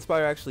that Void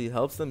Spire actually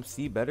helps them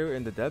see better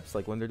in the depths,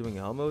 like when they're doing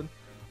hell mode.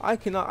 I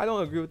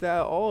don't agree with that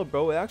at all,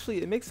 bro. I feel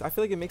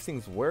like it makes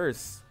things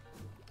worse.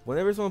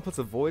 Whenever someone puts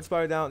a Void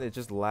Spire down, it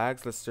just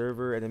lags the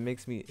server and it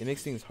makes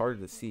things harder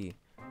to see.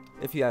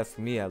 If you ask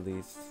me, at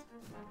least.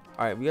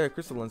 All right, we got a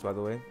crystal lens, by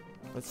the way.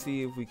 Let's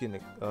see if we can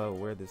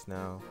wear this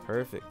now.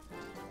 Perfect.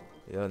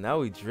 Yo, now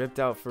we dripped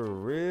out for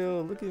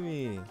real. Look at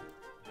me.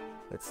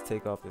 Let's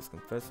take off this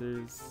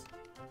Confessors.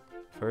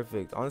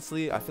 Perfect.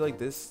 Honestly, I feel like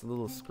this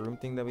little scroom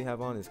thing that we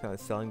have on is kind of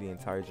selling the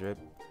entire drip.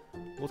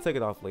 We'll take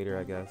it off later,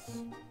 I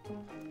guess.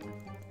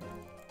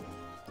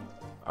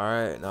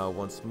 Alright, now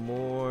once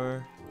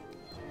more.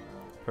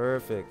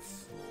 Perfect.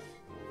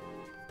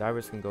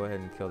 Divers can go ahead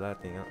and kill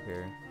that thing out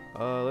here.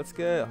 Let's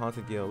get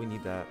Haunted Gale. We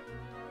need that.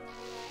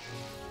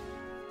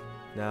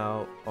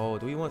 Now, oh,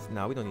 do we want...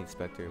 Nah, we don't need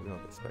Spectre. We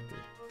don't get Spectre.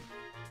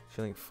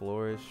 Chilling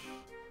Flourish.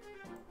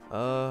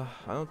 I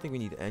don't think we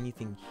need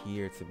anything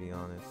here, to be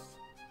honest.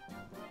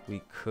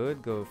 We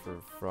could go for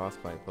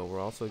Frostbite, but we're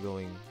also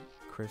going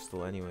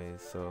Crystal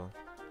anyways, so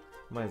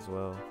might as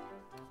well.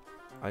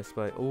 Ice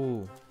Bite.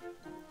 Oh,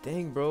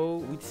 dang, bro.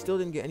 We still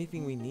didn't get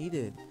anything we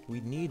needed.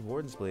 We need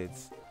Warden's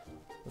Blades.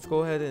 Let's go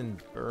ahead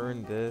and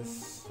burn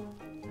this.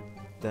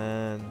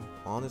 Then,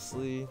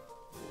 honestly,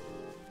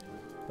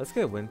 let's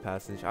get Wind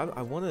Passage. I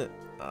want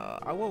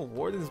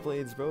Warden's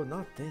Blades, bro,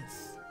 not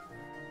this.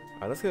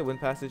 Alright, let's get Wind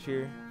Passage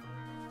here.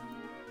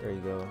 There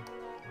you go.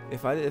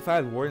 If I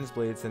had Warden's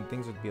Blades, then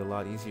things would be a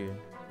lot easier,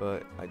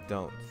 but I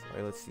don't.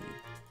 Alright, let's see.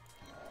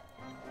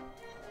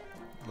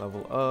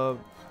 Level up.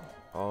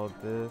 All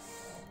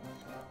this.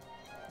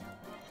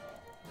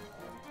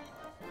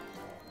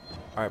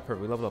 Alright,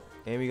 perfect. We leveled up.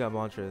 And we got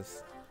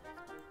mantras.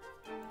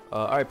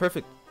 Alright,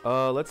 perfect.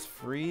 Let's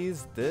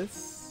freeze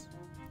this.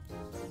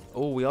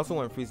 Oh, we also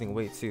want freezing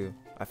weight too.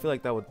 I feel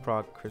like that would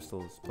proc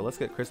crystals, but let's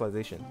get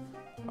crystallization.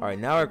 Alright,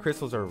 now our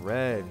crystals are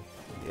red.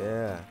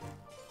 Yeah.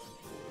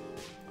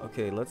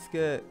 Okay, let's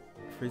get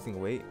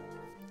freezing weight.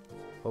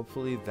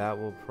 Hopefully that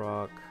will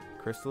proc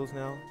crystals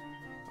now.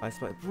 Ice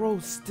Spike. Bro,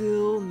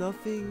 still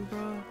nothing,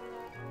 bro.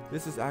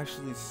 This is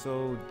actually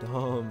so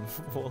dumb.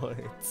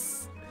 What?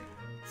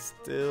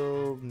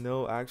 Still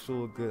no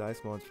actual good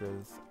ice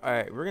mantras.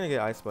 Alright, we're gonna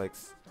get Ice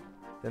Spikes.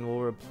 Then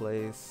we'll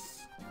replace...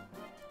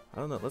 I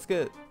don't know. Let's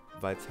get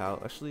Vital.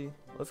 Actually,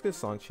 let's get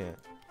Song Chant.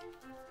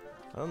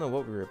 I don't know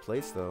what we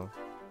replace though.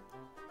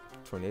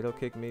 Tornado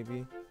Kick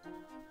maybe?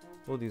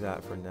 We'll do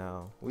that for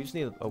now. We just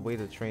need a way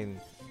to train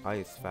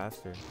ice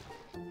faster.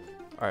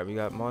 Alright, we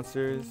got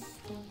monsters.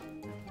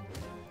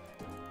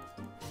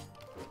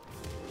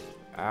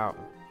 Ow.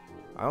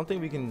 I don't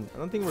think we're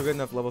good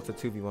enough level to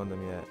 2v1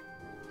 them yet.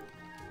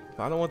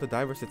 But I don't want the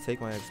divers to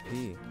take my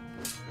XP.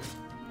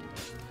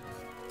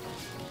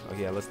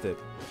 Okay, yeah, let's dip.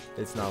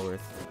 It's not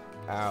worth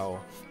it. Ow.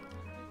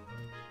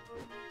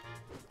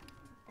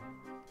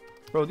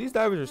 Bro, these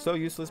divers are so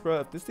useless, bro.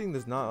 If this thing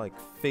does not like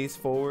face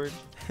forward.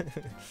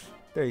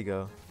 There you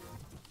go.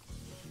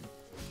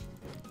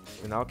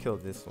 And I'll kill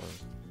this one.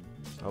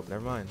 Oh,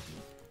 never mind.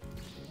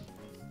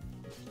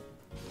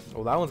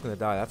 Oh, that one's gonna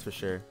die, that's for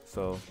sure.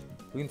 So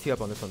we can tee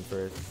up on this one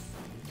first.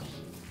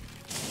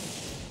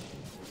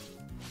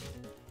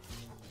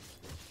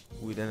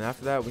 Then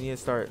after that, we need to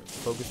start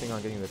focusing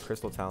on getting the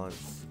crystal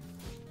talents,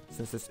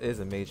 since this is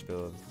a mage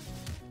build.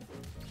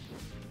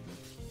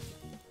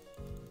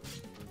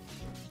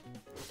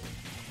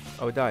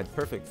 Oh, it died.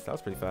 Perfect. That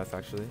was pretty fast,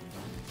 actually.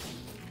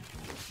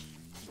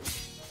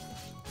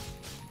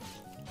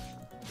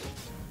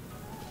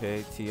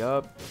 Okay, tee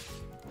up.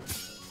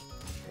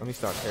 Let me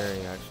start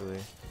parrying, actually.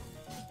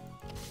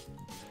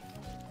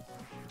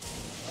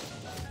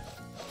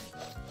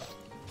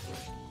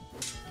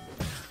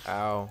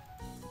 Ow.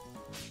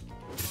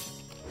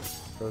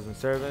 Frozen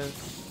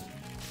Servants.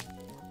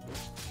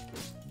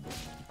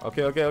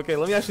 Okay.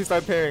 Let me actually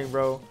start parrying,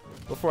 bro.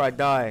 Before I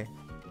die.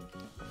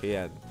 Okay,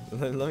 yeah.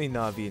 Let me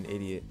not be an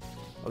idiot.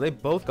 Oh, they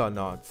both got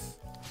knocked.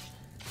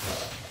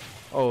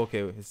 Oh, okay,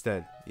 it's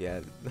dead.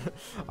 Yeah.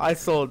 I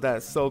sold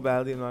that so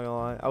badly, I'm not gonna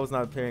lie. I was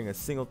not parrying a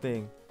single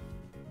thing.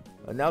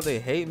 Now they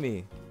hate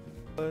me.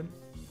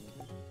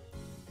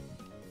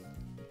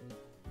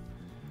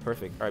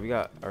 Perfect. Alright, we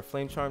got our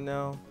Flame Charm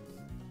now.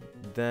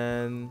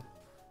 Then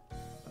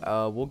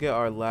we'll get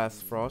our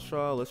last Frost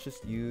Straw. Let's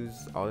just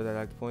use all of that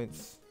act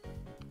points.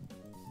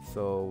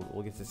 So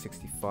we'll get to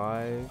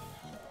 65.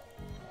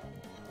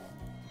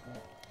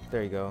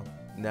 There you go.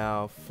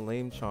 Now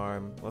Flame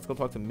Charm. Let's go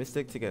talk to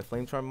Mystic to get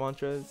Flame Charm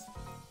mantras.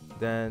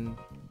 Then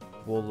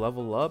we'll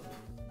level up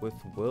with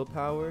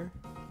Willpower.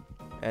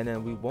 And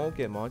then we won't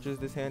get mantras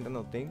this hand, I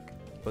don't think.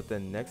 But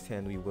then next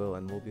hand we will,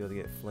 and we'll be able to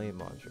get Flame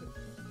mantra.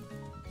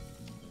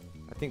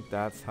 I think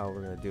that's how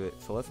we're gonna do it.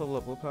 So let's level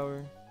up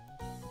Willpower.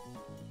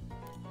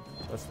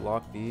 Let's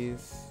lock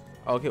these.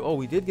 Okay, oh,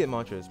 we did get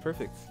mantras.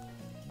 Perfect.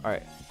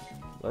 Alright.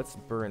 Let's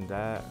burn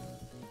that.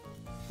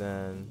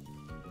 Then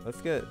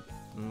let's get...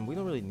 we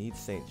don't really need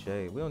St.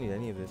 J. We don't need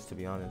any of this, to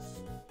be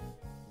honest.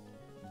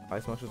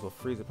 Ice mantras will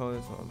freeze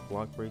opponents on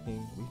block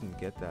breaking. We can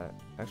get that.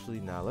 Actually,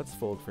 nah, let's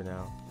fold for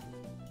now.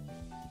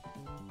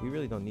 We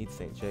really don't need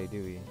St. J,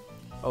 do we?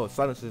 Oh,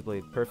 Silencer's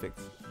Blade. Perfect.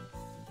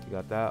 We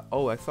got that.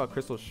 Oh, I saw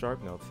Crystal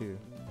Sharp now, too.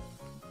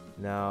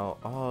 Now,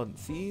 oh,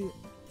 see?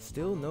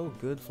 Still no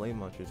good Flame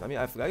mantras. I mean,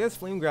 I guess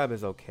Flame Grab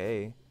is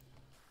okay.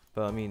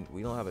 But, I mean,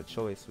 we don't have a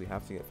choice. We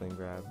have to get Flame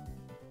Grab.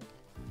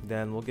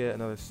 Then we'll get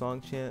another Song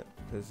Chant,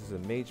 because this is a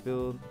mage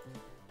build.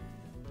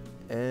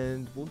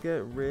 And we'll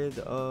get rid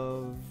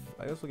of...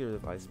 I guess we'll get rid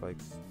of Ice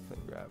Spikes.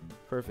 Flame Grab.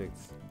 Perfect.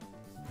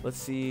 Let's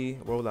see.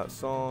 World Without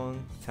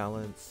Song.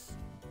 Talents.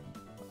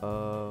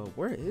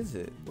 Where is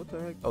it? What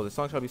the heck? Oh, the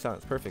song shall be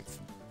silenced. Perfect.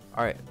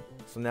 Alright.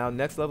 So now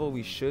next level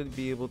we should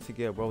be able to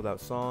get World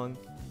Without Song.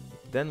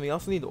 Then we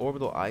also need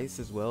Orbital Ice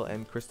as well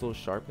and Crystal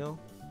Sharpnail.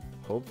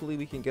 Hopefully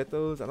we can get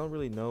those. I don't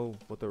really know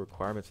what the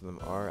requirements of them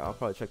are. I'll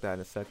probably check that in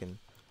a second.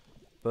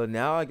 But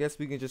now I guess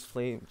we can just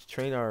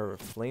train our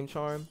Flame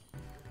Charm.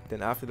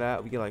 Then after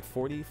that we get like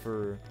 40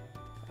 for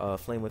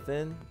Flame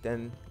Within.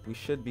 Then we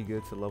should be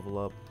good to level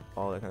up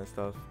all that kind of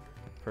stuff.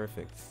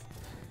 Perfect.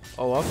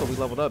 Oh, also we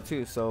leveled up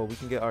too, so we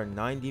can get our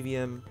 9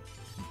 DVM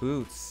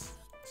boots.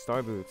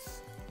 Star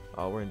boots.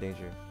 Oh, we're in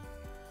danger.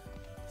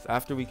 So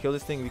after we kill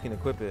this thing, we can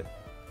equip it.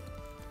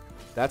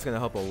 That's gonna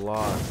help a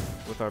lot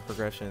with our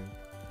progression.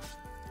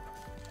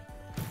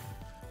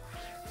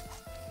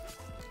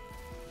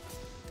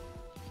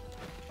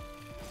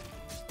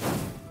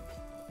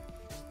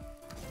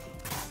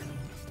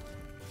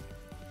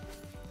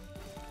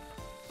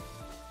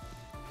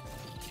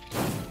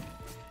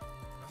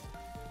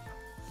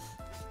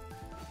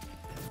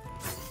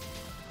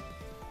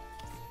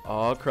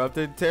 Oh,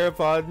 corrupted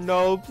Pteropod.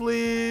 No,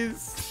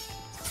 please.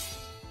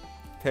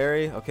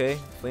 Parry. Okay.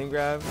 Flame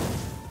grab.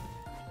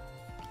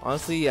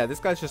 Honestly, yeah, this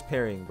guy's just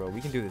parrying, bro.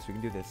 We can do this. We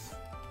can do this.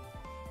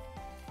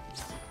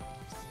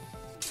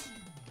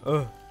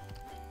 Ugh.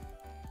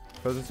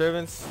 Frozen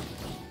Servants.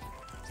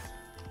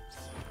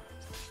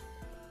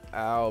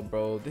 Ow,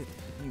 bro.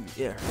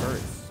 It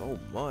hurts so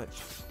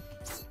much.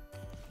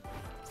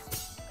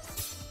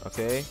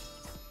 Okay.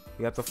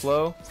 We got the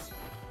flow.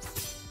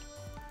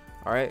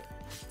 Alright.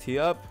 Tee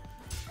up.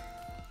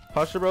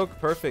 Posture broke.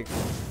 Perfect.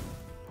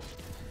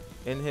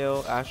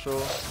 Inhale.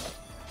 Astral.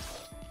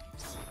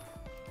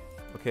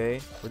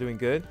 Okay, we're doing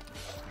good.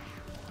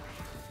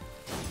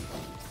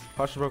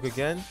 Posture broke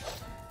again.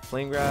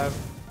 Flame grab.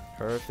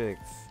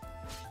 Perfect.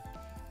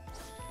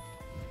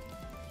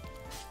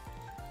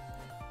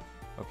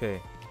 Okay.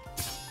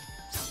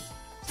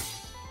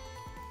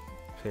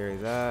 Parry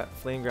that.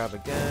 Flame grab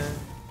again.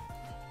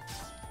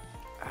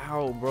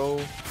 Ow, bro.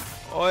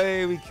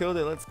 Oi, we killed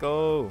it. Let's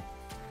go.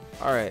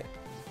 Alright.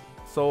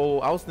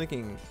 So I was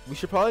thinking we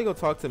should probably go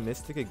talk to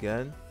Mystic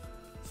again.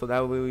 So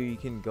that way we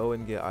can go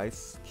and get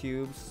ice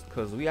cubes,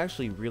 because we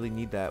actually really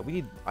need that. We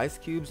need ice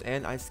cubes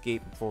and ice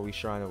skate before we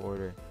Shrine of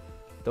Order.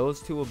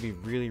 Those two will be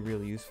really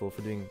useful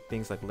for doing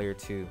things like layer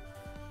 2.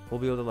 We'll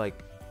be able to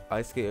like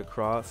ice skate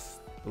across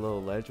the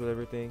little ledge with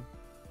everything.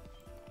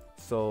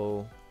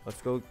 So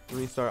let's go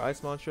 3-star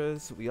ice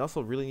mantras. We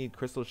also really need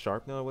Crystal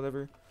Sharpnail or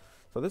whatever.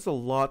 So there's a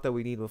lot that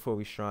we need before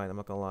we Shrine. I'm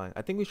not gonna lie.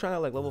 I think we Shrine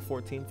at like level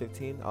 14,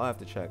 15. I'll have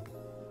to check.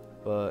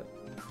 But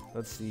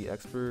let's see.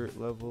 Expert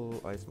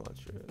level ice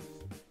mantras.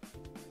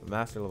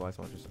 Master level ice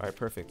mantras. Alright,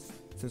 perfect.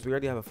 Since we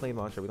already have a flame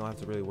mantra, we don't have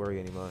to really worry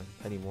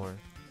anymore.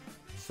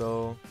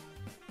 So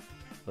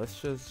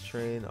let's just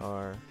train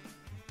our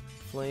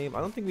flame. I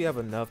don't think we have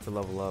enough to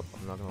level up,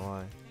 I'm not gonna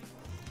lie.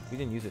 We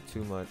didn't use it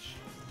too much.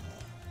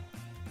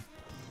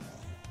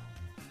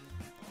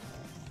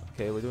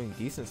 Okay, we're doing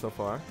decent so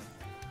far.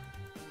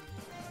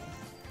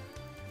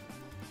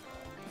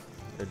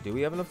 Or do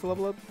we have enough to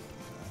level up?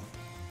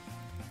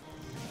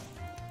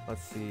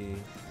 Let's see.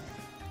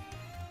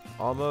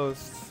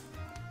 Almost.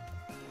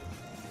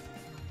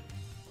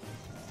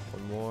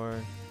 One more.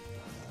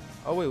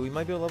 Oh wait, we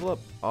might be able to level up.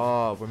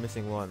 Oh, we're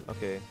missing one.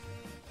 Okay.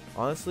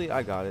 Honestly,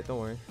 I got it. Don't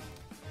worry.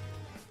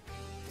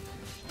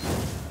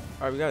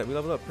 Alright, we got it. We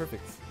leveled up.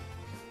 Perfect.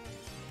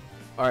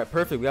 Alright,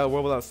 perfect. We got a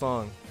World Without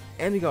Song.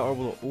 And we got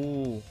Orbital.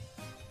 Ooh.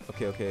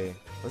 Okay.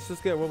 Let's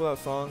just get World Without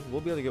Song.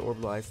 We'll be able to get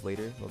Orbital Ice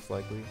later, most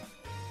likely.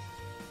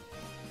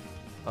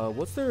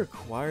 What's the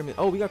requirement?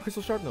 Oh, we got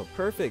Crystal Sharpnail.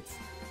 Perfect.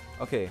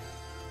 Okay.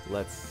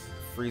 Let's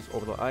freeze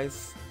Orbital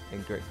Ice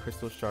and get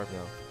Crystal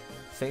Sharpnail.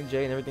 St.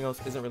 J and everything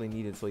else isn't really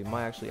needed, so we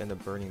might actually end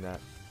up burning that.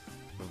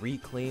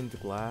 Reclaimed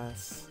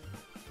glass.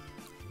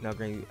 Now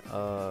grant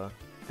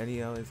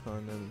any allies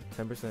on them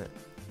 10%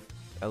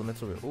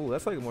 elemental. Ooh,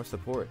 that's like more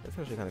support. That's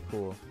actually kind of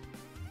cool.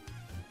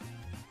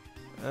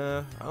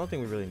 I don't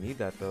think we really need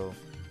that though.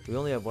 We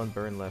only have one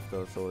burn left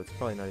though, so it's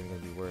probably not even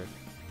gonna be worth.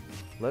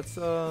 Let's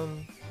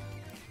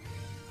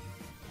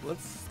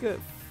get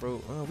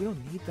we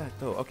don't need that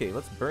though. Okay,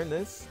 let's burn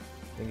this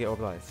and get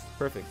Orbital Ice.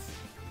 Perfect.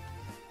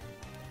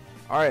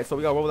 Alright, so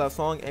we got World Without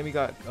Song and we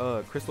got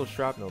Crystal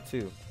Shrapnel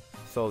too.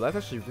 So that's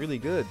actually really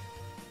good.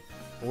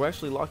 We're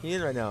actually locking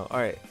in right now.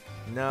 Alright.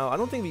 Now I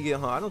don't think we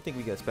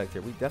get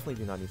Spectre. We definitely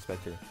do not need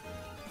Spectre.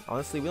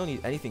 Honestly, we don't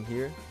need anything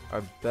here.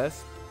 Our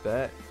best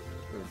bet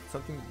or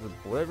something,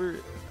 whatever,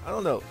 I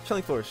don't know.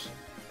 Chilling Flourish.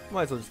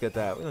 Might as well just get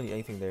that. We don't need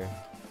anything there.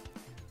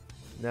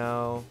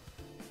 Now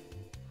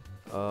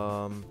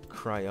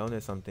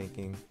Cryonis, I'm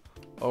thinking.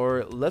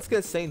 Or let's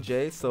get St.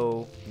 J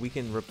so we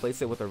can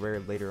replace it with a rare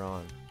later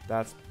on.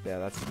 That's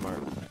smart.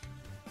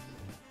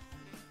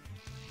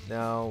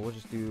 Now we'll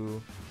just do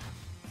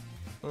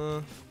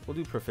we'll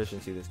do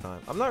proficiency this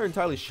time. I'm not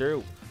entirely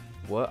sure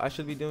what I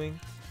should be doing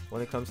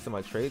when it comes to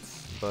my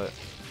traits, but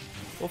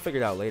we'll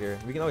figure it out later.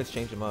 We can always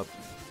change them up.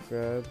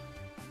 Grab,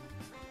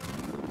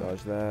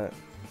 dodge that.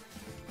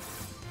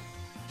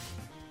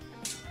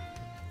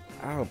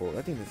 Ow, bro.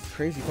 I think this is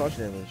crazy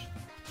potion damage.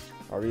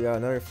 Alright, we got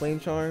another flame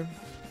charm.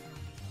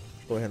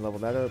 Go ahead and level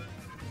that up.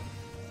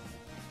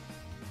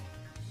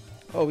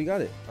 Oh, we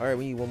got it. Alright,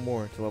 we need one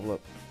more to level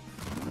up.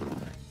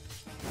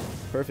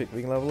 Perfect,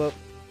 we can level up.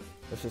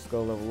 Let's just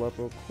go level up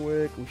real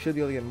quick. We should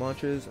be able to get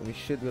mantras, and we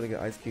should be able to get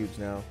ice cubes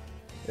now,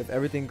 if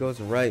everything goes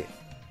right.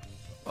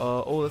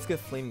 Oh, let's get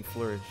flaming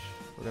flourish.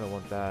 We're gonna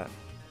want that.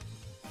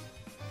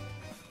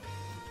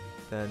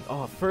 Then,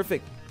 oh,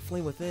 perfect.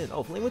 Flame within.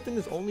 Oh, flame within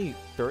is only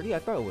 30. I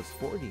thought it was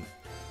 40.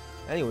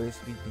 Anyways,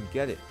 we can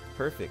get it.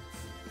 Perfect.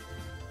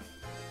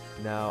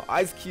 Now,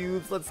 ice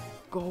cubes. Let's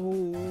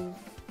go.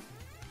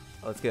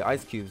 Let's get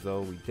ice cubes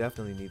though. We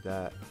definitely need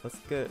that. Let's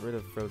get rid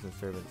of frozen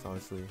servants,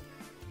 honestly.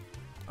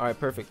 All right,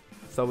 perfect.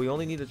 So we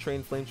only need to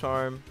train flame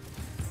charm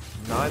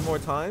 9 more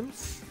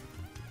times,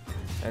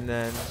 and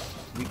then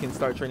we can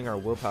start training our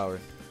willpower.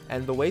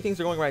 And the way things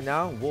are going right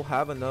now, we'll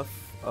have enough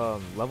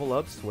level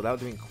ups without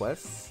doing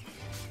quests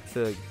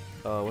to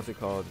what's it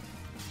called,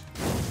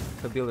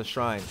 to build a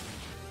shrine.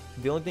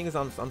 The only thing is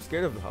I'm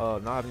scared of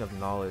not having enough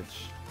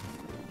knowledge.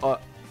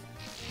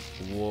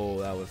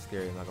 Whoa, that was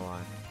scary, I'm not gonna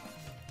lie.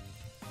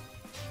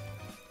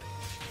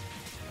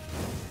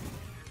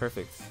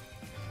 Perfect.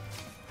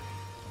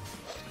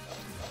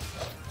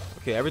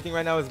 Okay, everything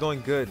right now is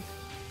going good.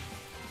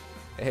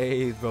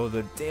 Hey, bro,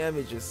 the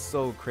damage is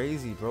so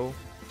crazy, bro.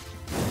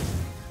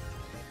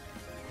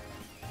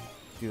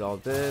 Do all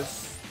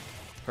this.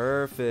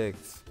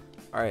 Perfect.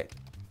 Alright,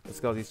 let's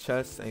go these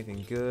chests.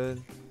 Anything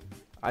good?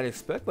 I'd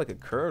expect like a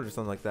curve or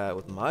something like that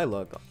with my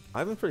luck.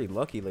 I've been pretty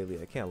lucky lately,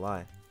 I can't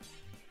lie.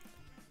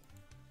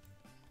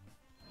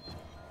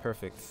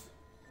 Perfect.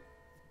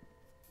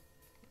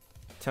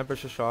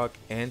 Temperature shock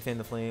and fan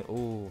the flame.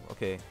 Ooh,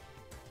 okay.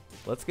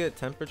 Let's get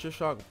temperature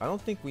shock. I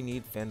don't think we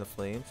need fan the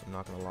flames, I'm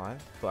not gonna lie,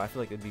 but I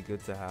feel like it'd be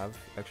good to have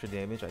extra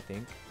damage, I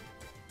think.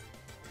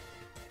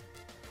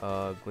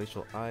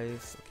 Glacial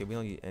ice. Okay, we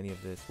don't need any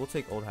of this. We'll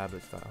take old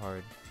habits that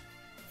hard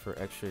for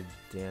extra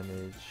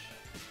damage.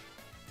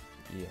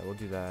 Yeah, we'll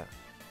do that.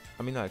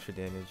 I mean, not extra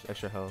damage,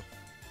 extra health.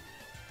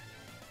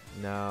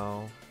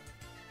 Now,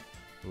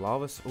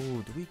 lava.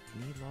 Ooh, do we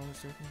need lava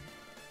serpent?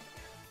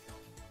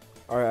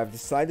 Alright, I've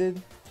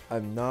decided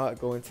I'm not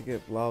going to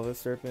get lava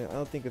serpent. I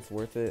don't think it's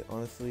worth it,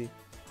 honestly.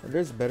 And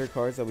there's better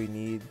cards that we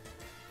need.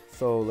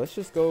 So let's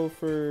just go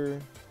for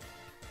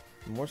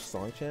more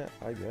song chant,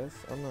 I guess.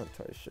 I'm not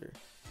entirely sure.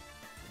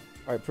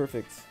 Alright,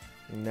 perfect.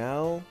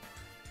 Now,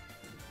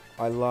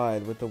 I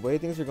lied. With the way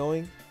things are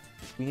going,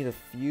 we need a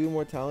few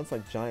more talents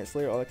like Giant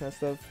Slayer, all that kind of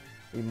stuff.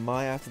 We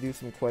might have to do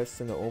some quests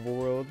in the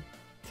overworld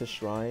to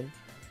shrine,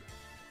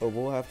 but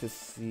we'll have to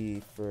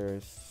see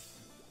first.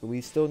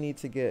 We still need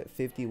to get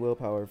 50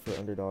 willpower for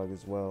Underdog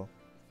as well.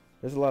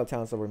 There's a lot of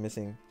talents that we're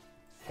missing.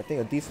 I think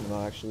a decent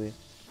amount, actually.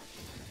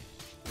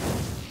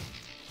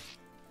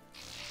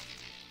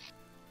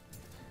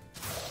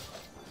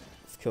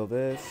 Let's kill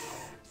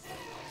this.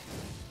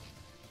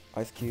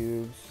 Ice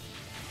cubes.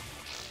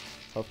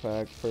 Health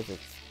pack.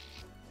 Perfect.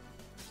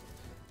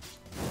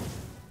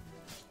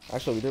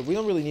 Actually, we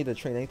don't really need to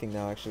train anything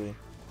now, actually.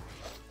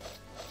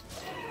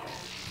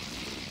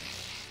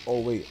 Oh,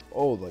 wait.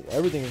 Oh, like,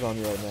 everything is on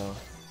me right now.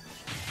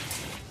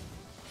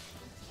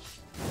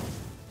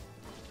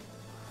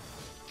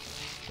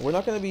 We're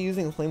not going to be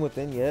using Flame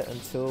Within yet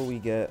until we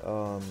get,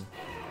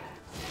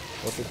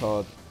 what's it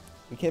called?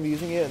 We can't be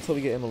using it until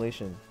we get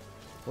Immolation.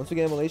 Once we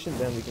get Immolation,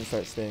 then we can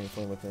start staying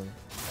Flame Within.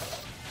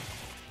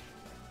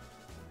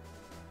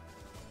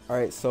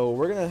 Alright, so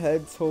we're going to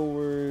head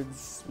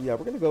towards, yeah,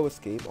 we're going to go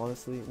Escape,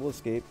 honestly. We'll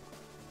Escape.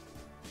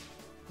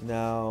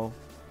 Now,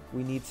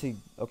 we need to,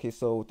 okay,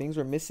 so things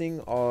we're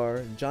missing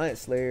are Giant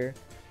Slayer,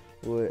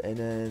 and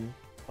then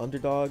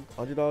Underdog,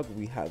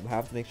 we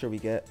have to make sure we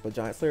get, but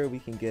Giant Slayer we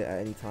can get at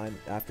any time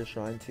after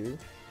Shrine too.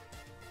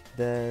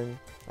 Then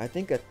I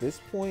think at this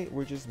point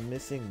we're just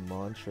missing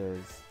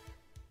mantras.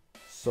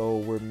 So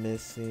we're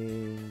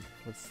missing,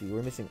 let's see,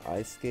 we're missing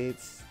Ice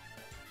Skates.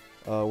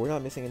 We're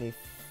not missing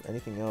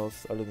anything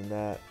else other than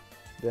that.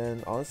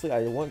 Then honestly,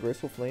 I want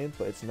Graceful Flame,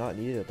 but it's not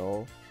needed at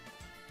all.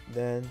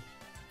 Then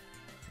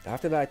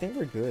after that, I think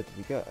we're good.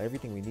 We got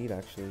everything we need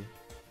actually.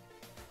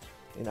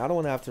 And I don't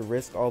want to have to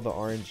risk all the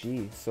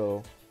RNG,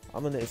 so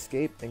I'm going to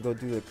escape and go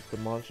do the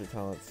monster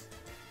talents.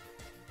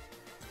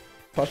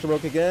 Posture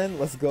Broke again,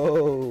 let's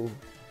go!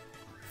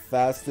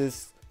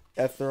 Fastest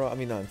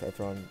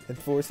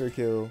Enforcer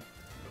kill.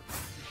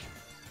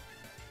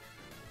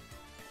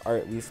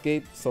 Alright, we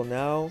escaped, so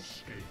now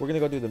we're going to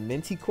go do the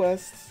Minty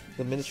quest,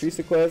 the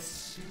Ministrisa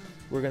quest.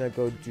 We're going to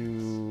go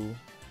do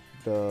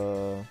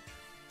the,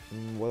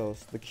 what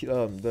else? The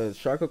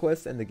Sharko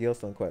quest and the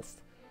Galestone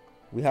quest.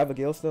 We have a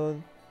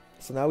Galestone.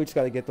 So now we just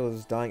gotta get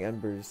those Dying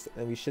Embers,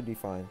 and we should be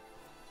fine.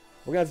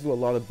 We're gonna have to do a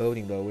lot of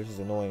boating though, which is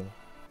annoying.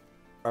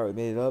 Alright,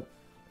 we made it up.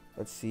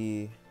 Let's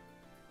see.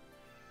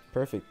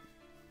 Perfect.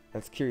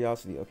 That's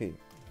Curiosity. Okay.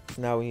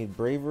 So now we need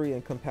Bravery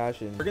and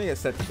Compassion. We're gonna get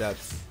set to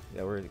depths.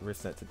 Yeah, we're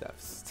set to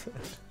depths.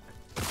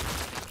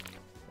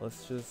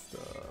 Let's just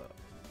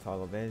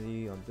toggle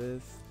vanity on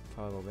this,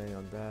 toggle vanity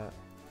on that.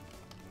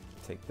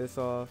 Take this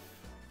off.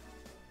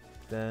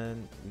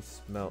 Then we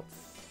smelt.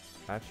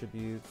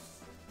 Attributes.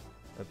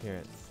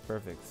 Appearance.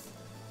 Perfect.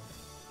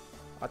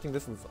 I think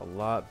this looks a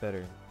lot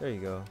better. There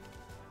you go.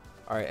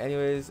 Alright,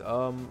 anyways,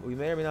 we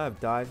may or may not have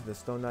died to the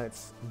Stone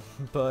Knights,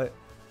 but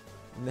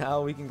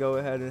now we can go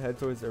ahead and head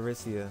towards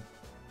Arisia.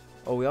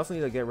 Oh, we also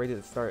need to get ready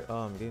to start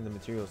getting the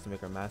materials to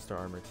make our master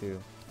armor too.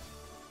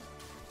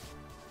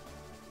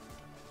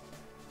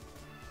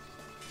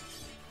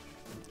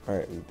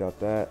 Alright, we got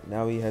that.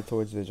 Now we head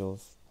towards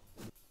Vigils.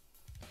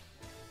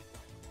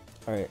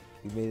 Alright,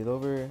 we made it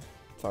over.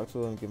 Talk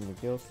to him, give him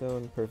the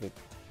Gale-stone. Perfect.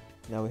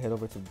 Now we head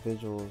over to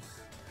Vigils.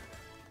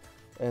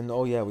 And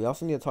oh yeah, we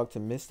also need to talk to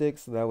Mystic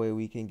so that way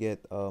we can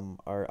get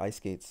our ice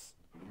skates.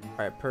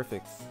 Alright,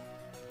 perfect.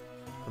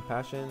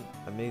 Compassion,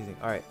 amazing.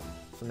 Alright,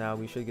 so now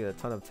we should get a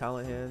ton of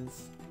talent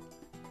hands.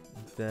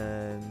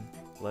 Then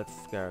let's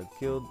get our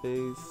guild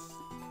base.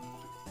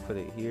 Put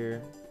it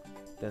here.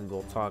 Then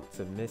we'll talk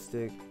to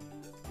Mystic.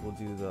 We'll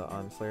do the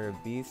Slayer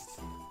of Beasts.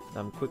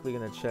 I'm quickly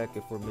gonna check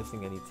if we're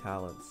missing any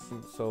talents.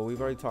 So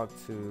we've already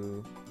talked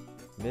to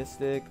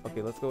Mystic.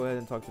 Okay, let's go ahead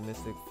and talk to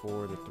Mystic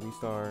for the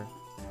 3-star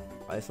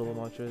ice level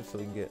mantra so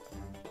we can get,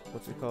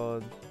 what's it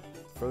called?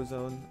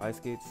 Frozone, ice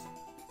skates.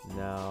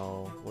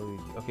 Now, what do we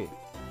do? Okay,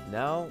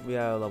 now we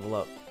gotta level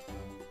up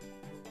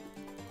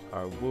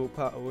our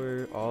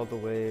willpower all the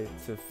way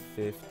to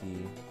 50.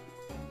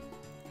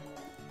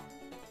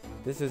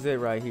 This is it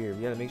right here.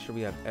 We gotta make sure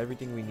we have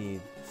everything we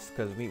need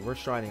because we're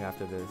shrining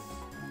after this.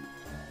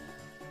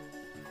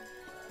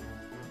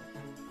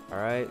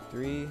 Alright,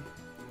 3,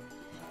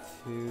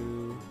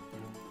 2,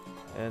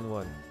 and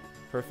 1.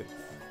 Perfect.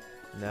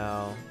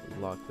 Now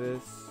we lock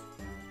this.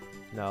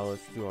 Now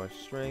let's do our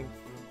strength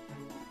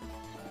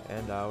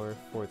and our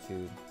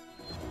fortitude.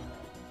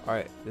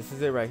 Alright, this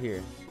is it right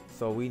here.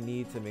 So we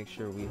need to make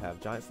sure we have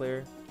Giant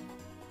Slayer.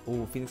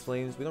 Ooh, Phoenix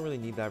Flames. We don't really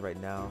need that right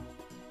now.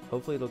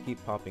 Hopefully it'll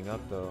keep popping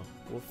up though.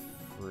 We'll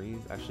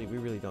freeze. Actually, we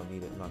really don't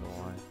need it, I'm not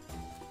gonna lie.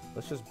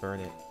 Let's just burn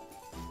it.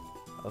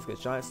 Let's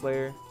get Giant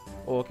Slayer.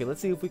 Oh, okay, let's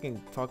see if we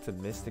can talk to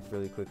Mystic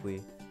really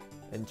quickly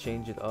and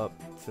change it up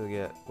to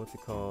get, what's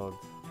it called?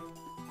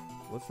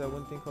 What's that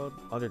one thing called?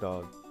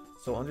 Underdog.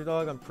 So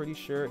Underdog, I'm pretty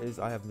sure is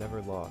I have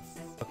never lost.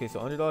 Okay, so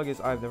Underdog is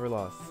I've never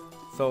lost.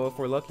 So if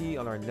we're lucky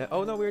on our net,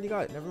 oh no, we already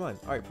got it. Never mind.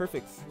 All right,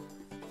 perfect.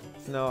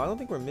 So now I don't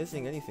think we're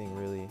missing anything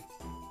really.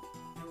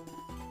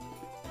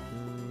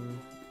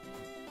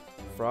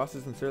 Frost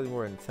is sincerely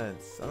more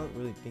intense. I don't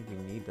really think we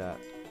need that.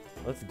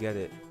 Let's get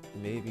it.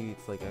 Maybe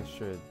it's like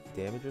extra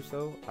damage or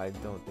so. I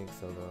don't think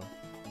so though.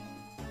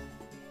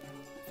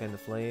 Fan the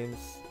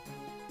Flames.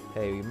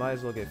 Hey, we might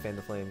as well get Fan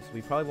the Flames.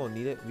 We probably won't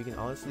need it. We can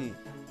honestly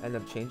end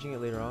up changing it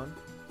later on.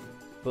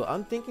 But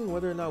I'm thinking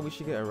whether or not we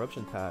should get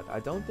Eruption Pad. I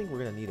don't think we're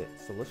gonna need it.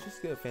 So let's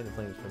just get Fan the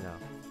Flames for now.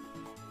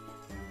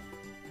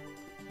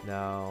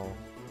 Now,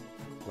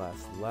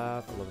 last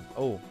laugh.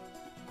 Oh,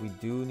 we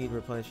do need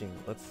replenishing.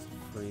 Let's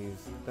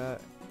freeze that.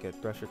 Get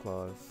Thresher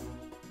Claws.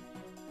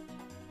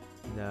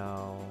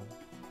 Now,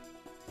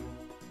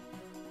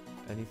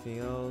 anything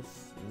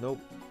else? Nope.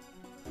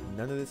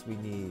 None of this we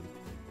need.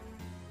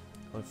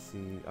 Let's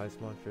see. Ice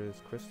monsters,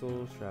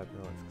 crystals,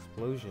 shrapnel,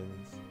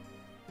 explosions,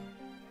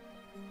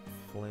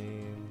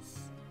 flames,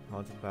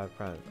 haunted path,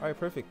 crowns. Alright,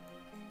 perfect.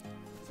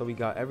 So we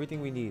got everything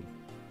we need.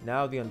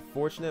 Now the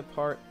unfortunate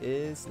part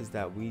is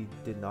that we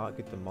did not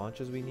get the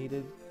mantras we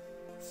needed.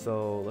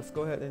 So let's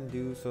go ahead and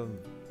do some,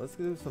 let's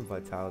do some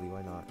vitality,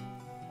 why not?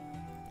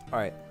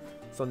 Alright,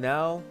 so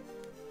now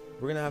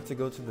we're gonna have to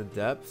go to the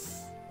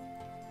depths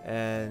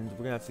and we're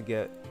gonna have to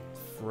get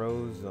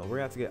frozen. We're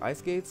gonna have to get ice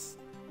skates.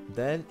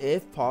 Then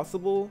if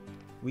possible,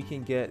 we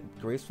can get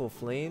graceful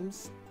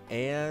flames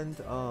and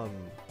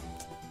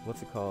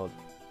what's it called?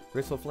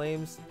 Graceful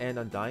flames and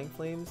undying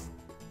flames.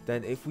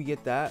 Then if we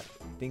get that,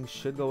 things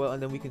should go well,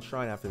 and then we can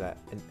shrine after that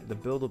and the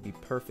build will be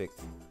perfect.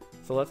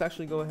 So let's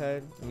actually go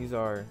ahead and use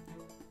our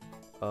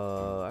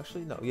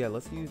actually no, yeah,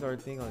 let's use our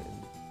thing on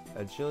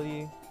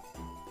agility,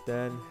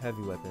 then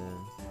heavy weapon.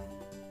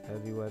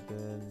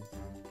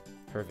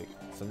 Perfect.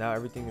 So now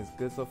everything is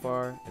good so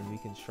far and we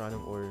can shrine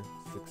of order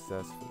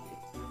successfully.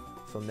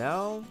 So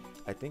now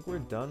I think we're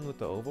done with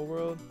the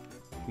overworld.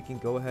 We can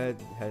go ahead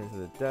and head into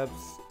the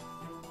depths,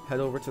 head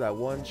over to that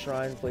one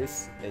shrine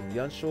place in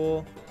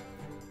Yunshul,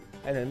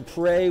 and then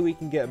pray we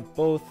can get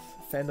both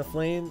Fan the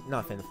Flame,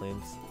 not Fan the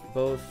Flames,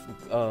 both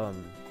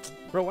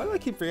bro, why do I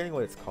keep forgetting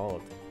what it's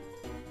called?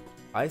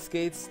 Ice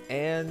Skates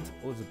and,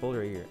 what was the boulder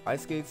right here?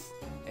 Ice Skates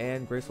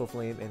and Graceful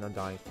Flame and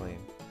Undying Flame.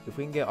 If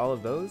we can get all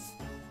of those,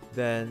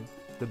 then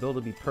the build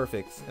will be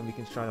perfect and we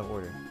can shrine of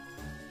order.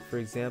 For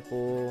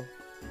example,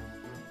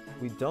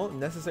 we don't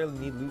necessarily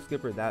need Loot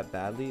Skipper that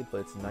badly, but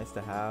it's nice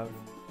to have.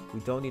 We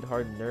don't need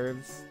Hardened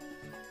Nerves.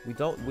 We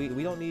don't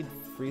need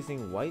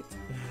Freezing White.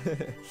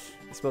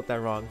 I spelled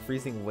that wrong.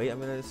 Freezing Weight, I'm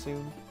gonna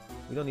assume.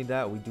 We don't need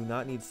that. We do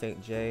not need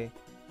St. J.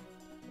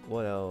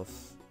 What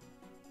else?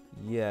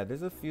 Yeah,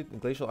 there's a few.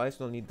 Glacial Ice,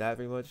 we don't need that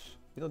very much.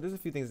 You know, there's a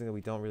few things that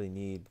we don't really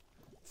need.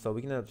 So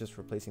we can end up just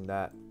replacing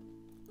that.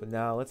 But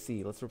now, let's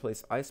see. Let's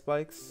replace Ice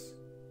Spikes.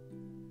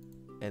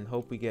 And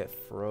hope we get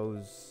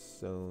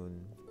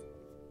Frozone.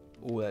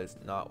 Ooh, that is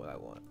not what I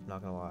want.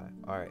 Not gonna lie.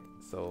 Alright,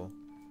 so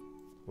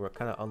we're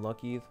kind of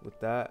unlucky with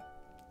that.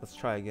 Let's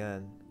try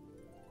again.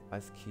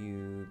 Ice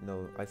Cube.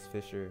 No, Ice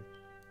Fisher.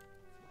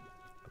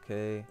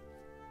 Okay.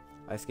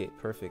 Ice Skate.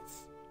 Perfect.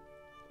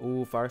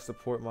 Ooh, fire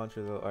support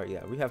mantra though. Alright,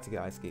 yeah, we have to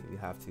get Ice Skate. We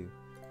have to.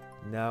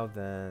 Now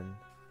then.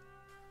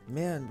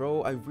 Man,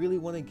 bro, I really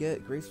want to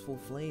get Graceful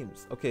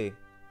Flames. Okay.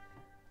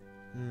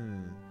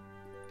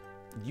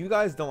 You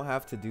guys don't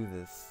have to do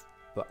this,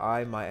 but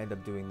I might end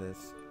up doing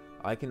this.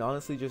 I can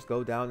honestly just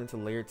go down into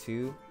layer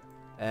 2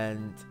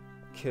 and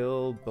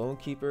kill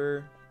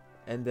Bonekeeper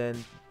and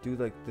then do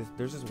like this.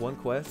 There's this one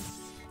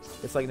quest.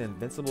 It's like an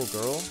invincible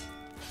girl.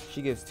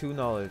 She gives 2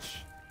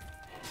 knowledge.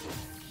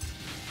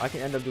 I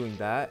can end up doing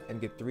that and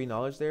get 3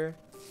 knowledge there.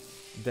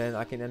 Then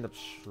I can end up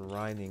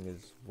shrining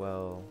as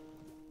well.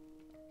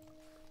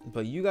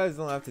 But you guys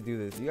don't have to do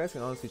this. You guys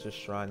can honestly just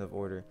shrine of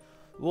order.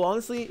 Well,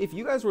 honestly, if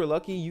you guys were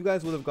lucky, you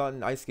guys would have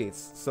gotten Ice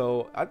Skates.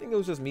 So I think it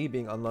was just me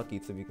being unlucky,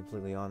 to be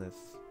completely honest.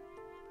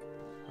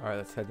 Alright,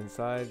 let's head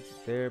inside.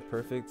 There,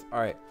 perfect.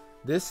 Alright,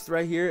 this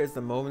right here is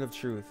the moment of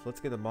truth.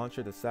 Let's get a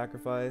mantra to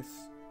sacrifice.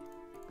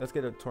 Let's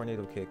get a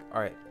tornado kick.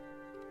 Alright.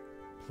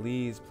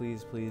 Please,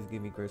 please, please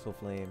give me Graceful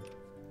Flame.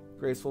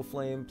 Graceful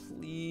Flame,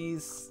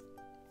 please.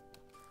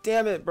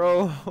 Damn it,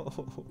 bro.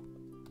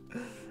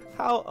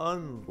 How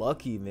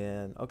unlucky,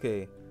 man.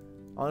 Okay.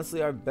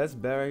 Honestly, our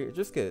best bet right here,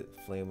 just get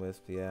Flame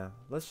Wisp, yeah.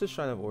 Let's just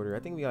Shrine of Order. I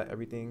think we got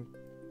everything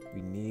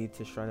we need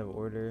to Shrine of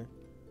Order.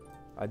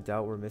 I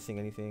doubt we're missing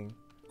anything.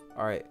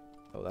 Alright.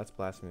 Oh, that's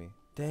Blasphemy.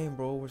 Dang,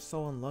 bro, we're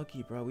so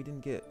unlucky, bro. We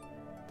didn't get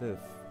the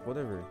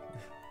whatever.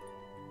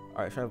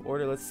 Alright, Shrine of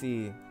Order, let's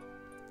see.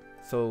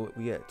 So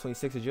we get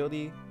 26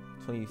 Agility,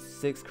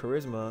 26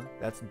 Charisma.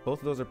 That's both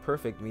of those are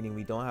perfect, meaning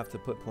we don't have to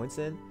put points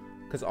in.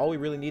 Because all we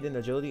really need in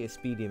Agility is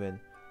Speed Demon.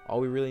 All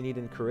we really need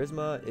in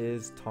Charisma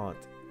is Taunt.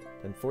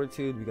 Then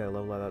Fortitude, we gotta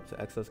level that up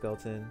to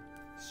Exoskeleton.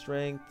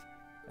 Strength,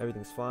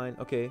 everything's fine.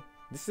 Okay,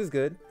 this is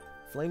good.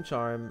 Flame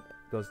Charm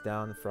goes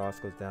down,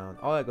 Frost goes down.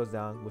 All that goes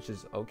down, which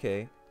is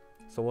okay.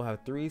 So we'll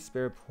have 3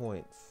 spare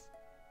points.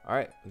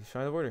 Alright, we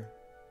Shrine of Order.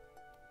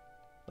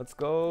 Let's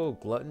go.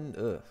 Glutton.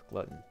 Ugh,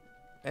 Glutton.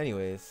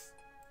 Anyways,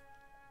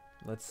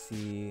 let's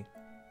see.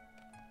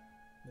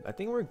 I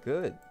think we're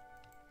good.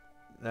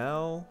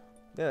 Now,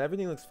 yeah,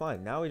 everything looks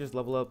fine. Now we just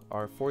level up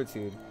our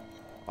Fortitude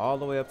all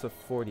the way up to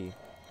 40.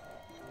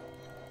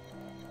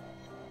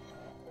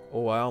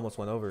 Oh, I almost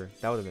went over.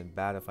 That would have been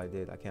bad if I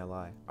did. I can't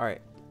lie.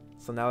 Alright,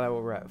 so now that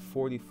we're at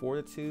 40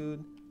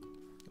 Fortitude,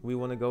 we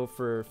want to go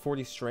for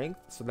 40 Strength,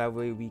 so that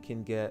way we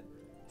can get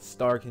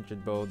Star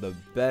Kindred Bow, the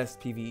best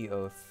PvE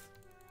oath.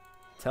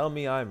 Tell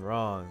me I'm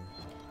wrong.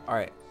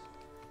 Alright.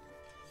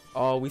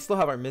 Oh, we still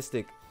have our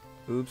Mystic.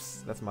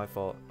 Oops, that's my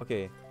fault.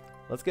 Okay,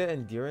 let's get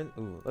Endurance.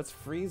 Ooh, let's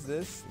freeze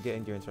this. Get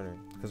Endurance Runner.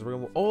 Because we're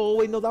going to... Oh,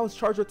 wait, no, that was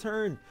Charge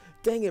Return.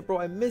 Dang it, bro,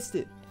 I missed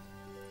it.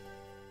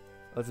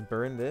 Let's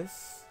burn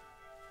this.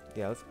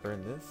 Yeah, let's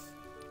burn this.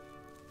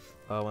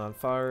 When on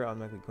fire,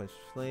 automatically quench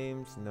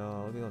flames.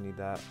 No, we don't need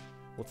that.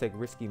 We'll take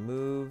risky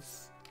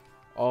moves.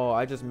 Oh,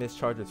 I just missed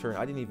Charge Return.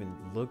 I didn't even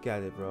look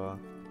at it, bro.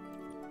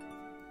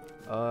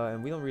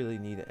 And we don't really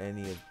need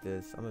any of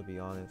this. I'm gonna be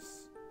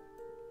honest.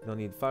 We don't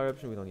need Fire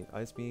Eruption. We don't need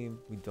Ice Beam.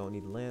 We don't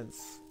need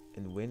Lance.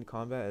 And Wind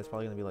Combat is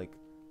probably gonna be like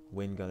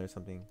Wind Gun or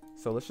something.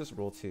 So let's just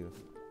roll 2.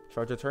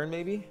 Charge Return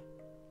maybe?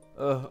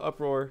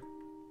 Uproar.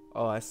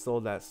 Oh, I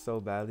sold that so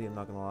badly. I'm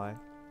not gonna lie.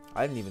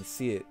 I didn't even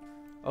see it.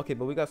 Okay,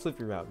 but we got Swift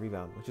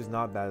Rebound, which is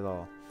not bad at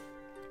all.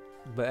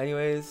 But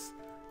anyways,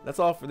 that's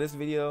all for this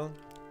video.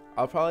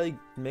 I'll probably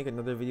make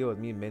another video with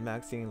me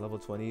min-maxing level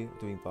 20,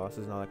 doing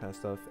bosses and all that kind of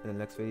stuff in the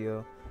next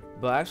video.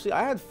 But actually,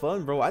 I had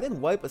fun, bro. I didn't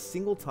wipe a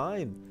single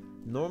time.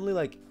 Normally,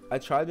 like, I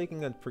tried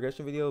making a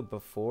progression video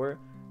before,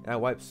 and I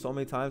wiped so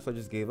many times, so I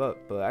just gave up.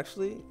 But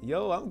actually,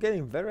 yo, I'm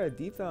getting better at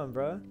Deep Down,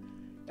 bro.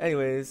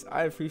 Anyways,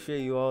 I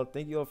appreciate you all.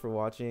 Thank you all for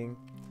watching.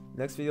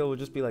 Next video will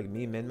just be like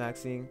me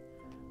min-maxing.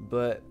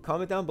 But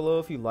comment down below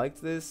if you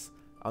liked this.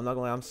 I'm not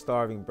gonna lie, I'm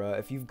starving, bro.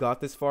 If you've got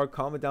this far,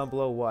 comment down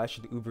below what I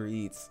should Uber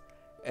Eats.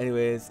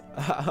 Anyways,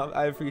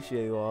 I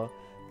appreciate you all.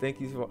 Thank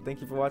you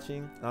for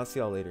watching, and I'll see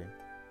y'all later.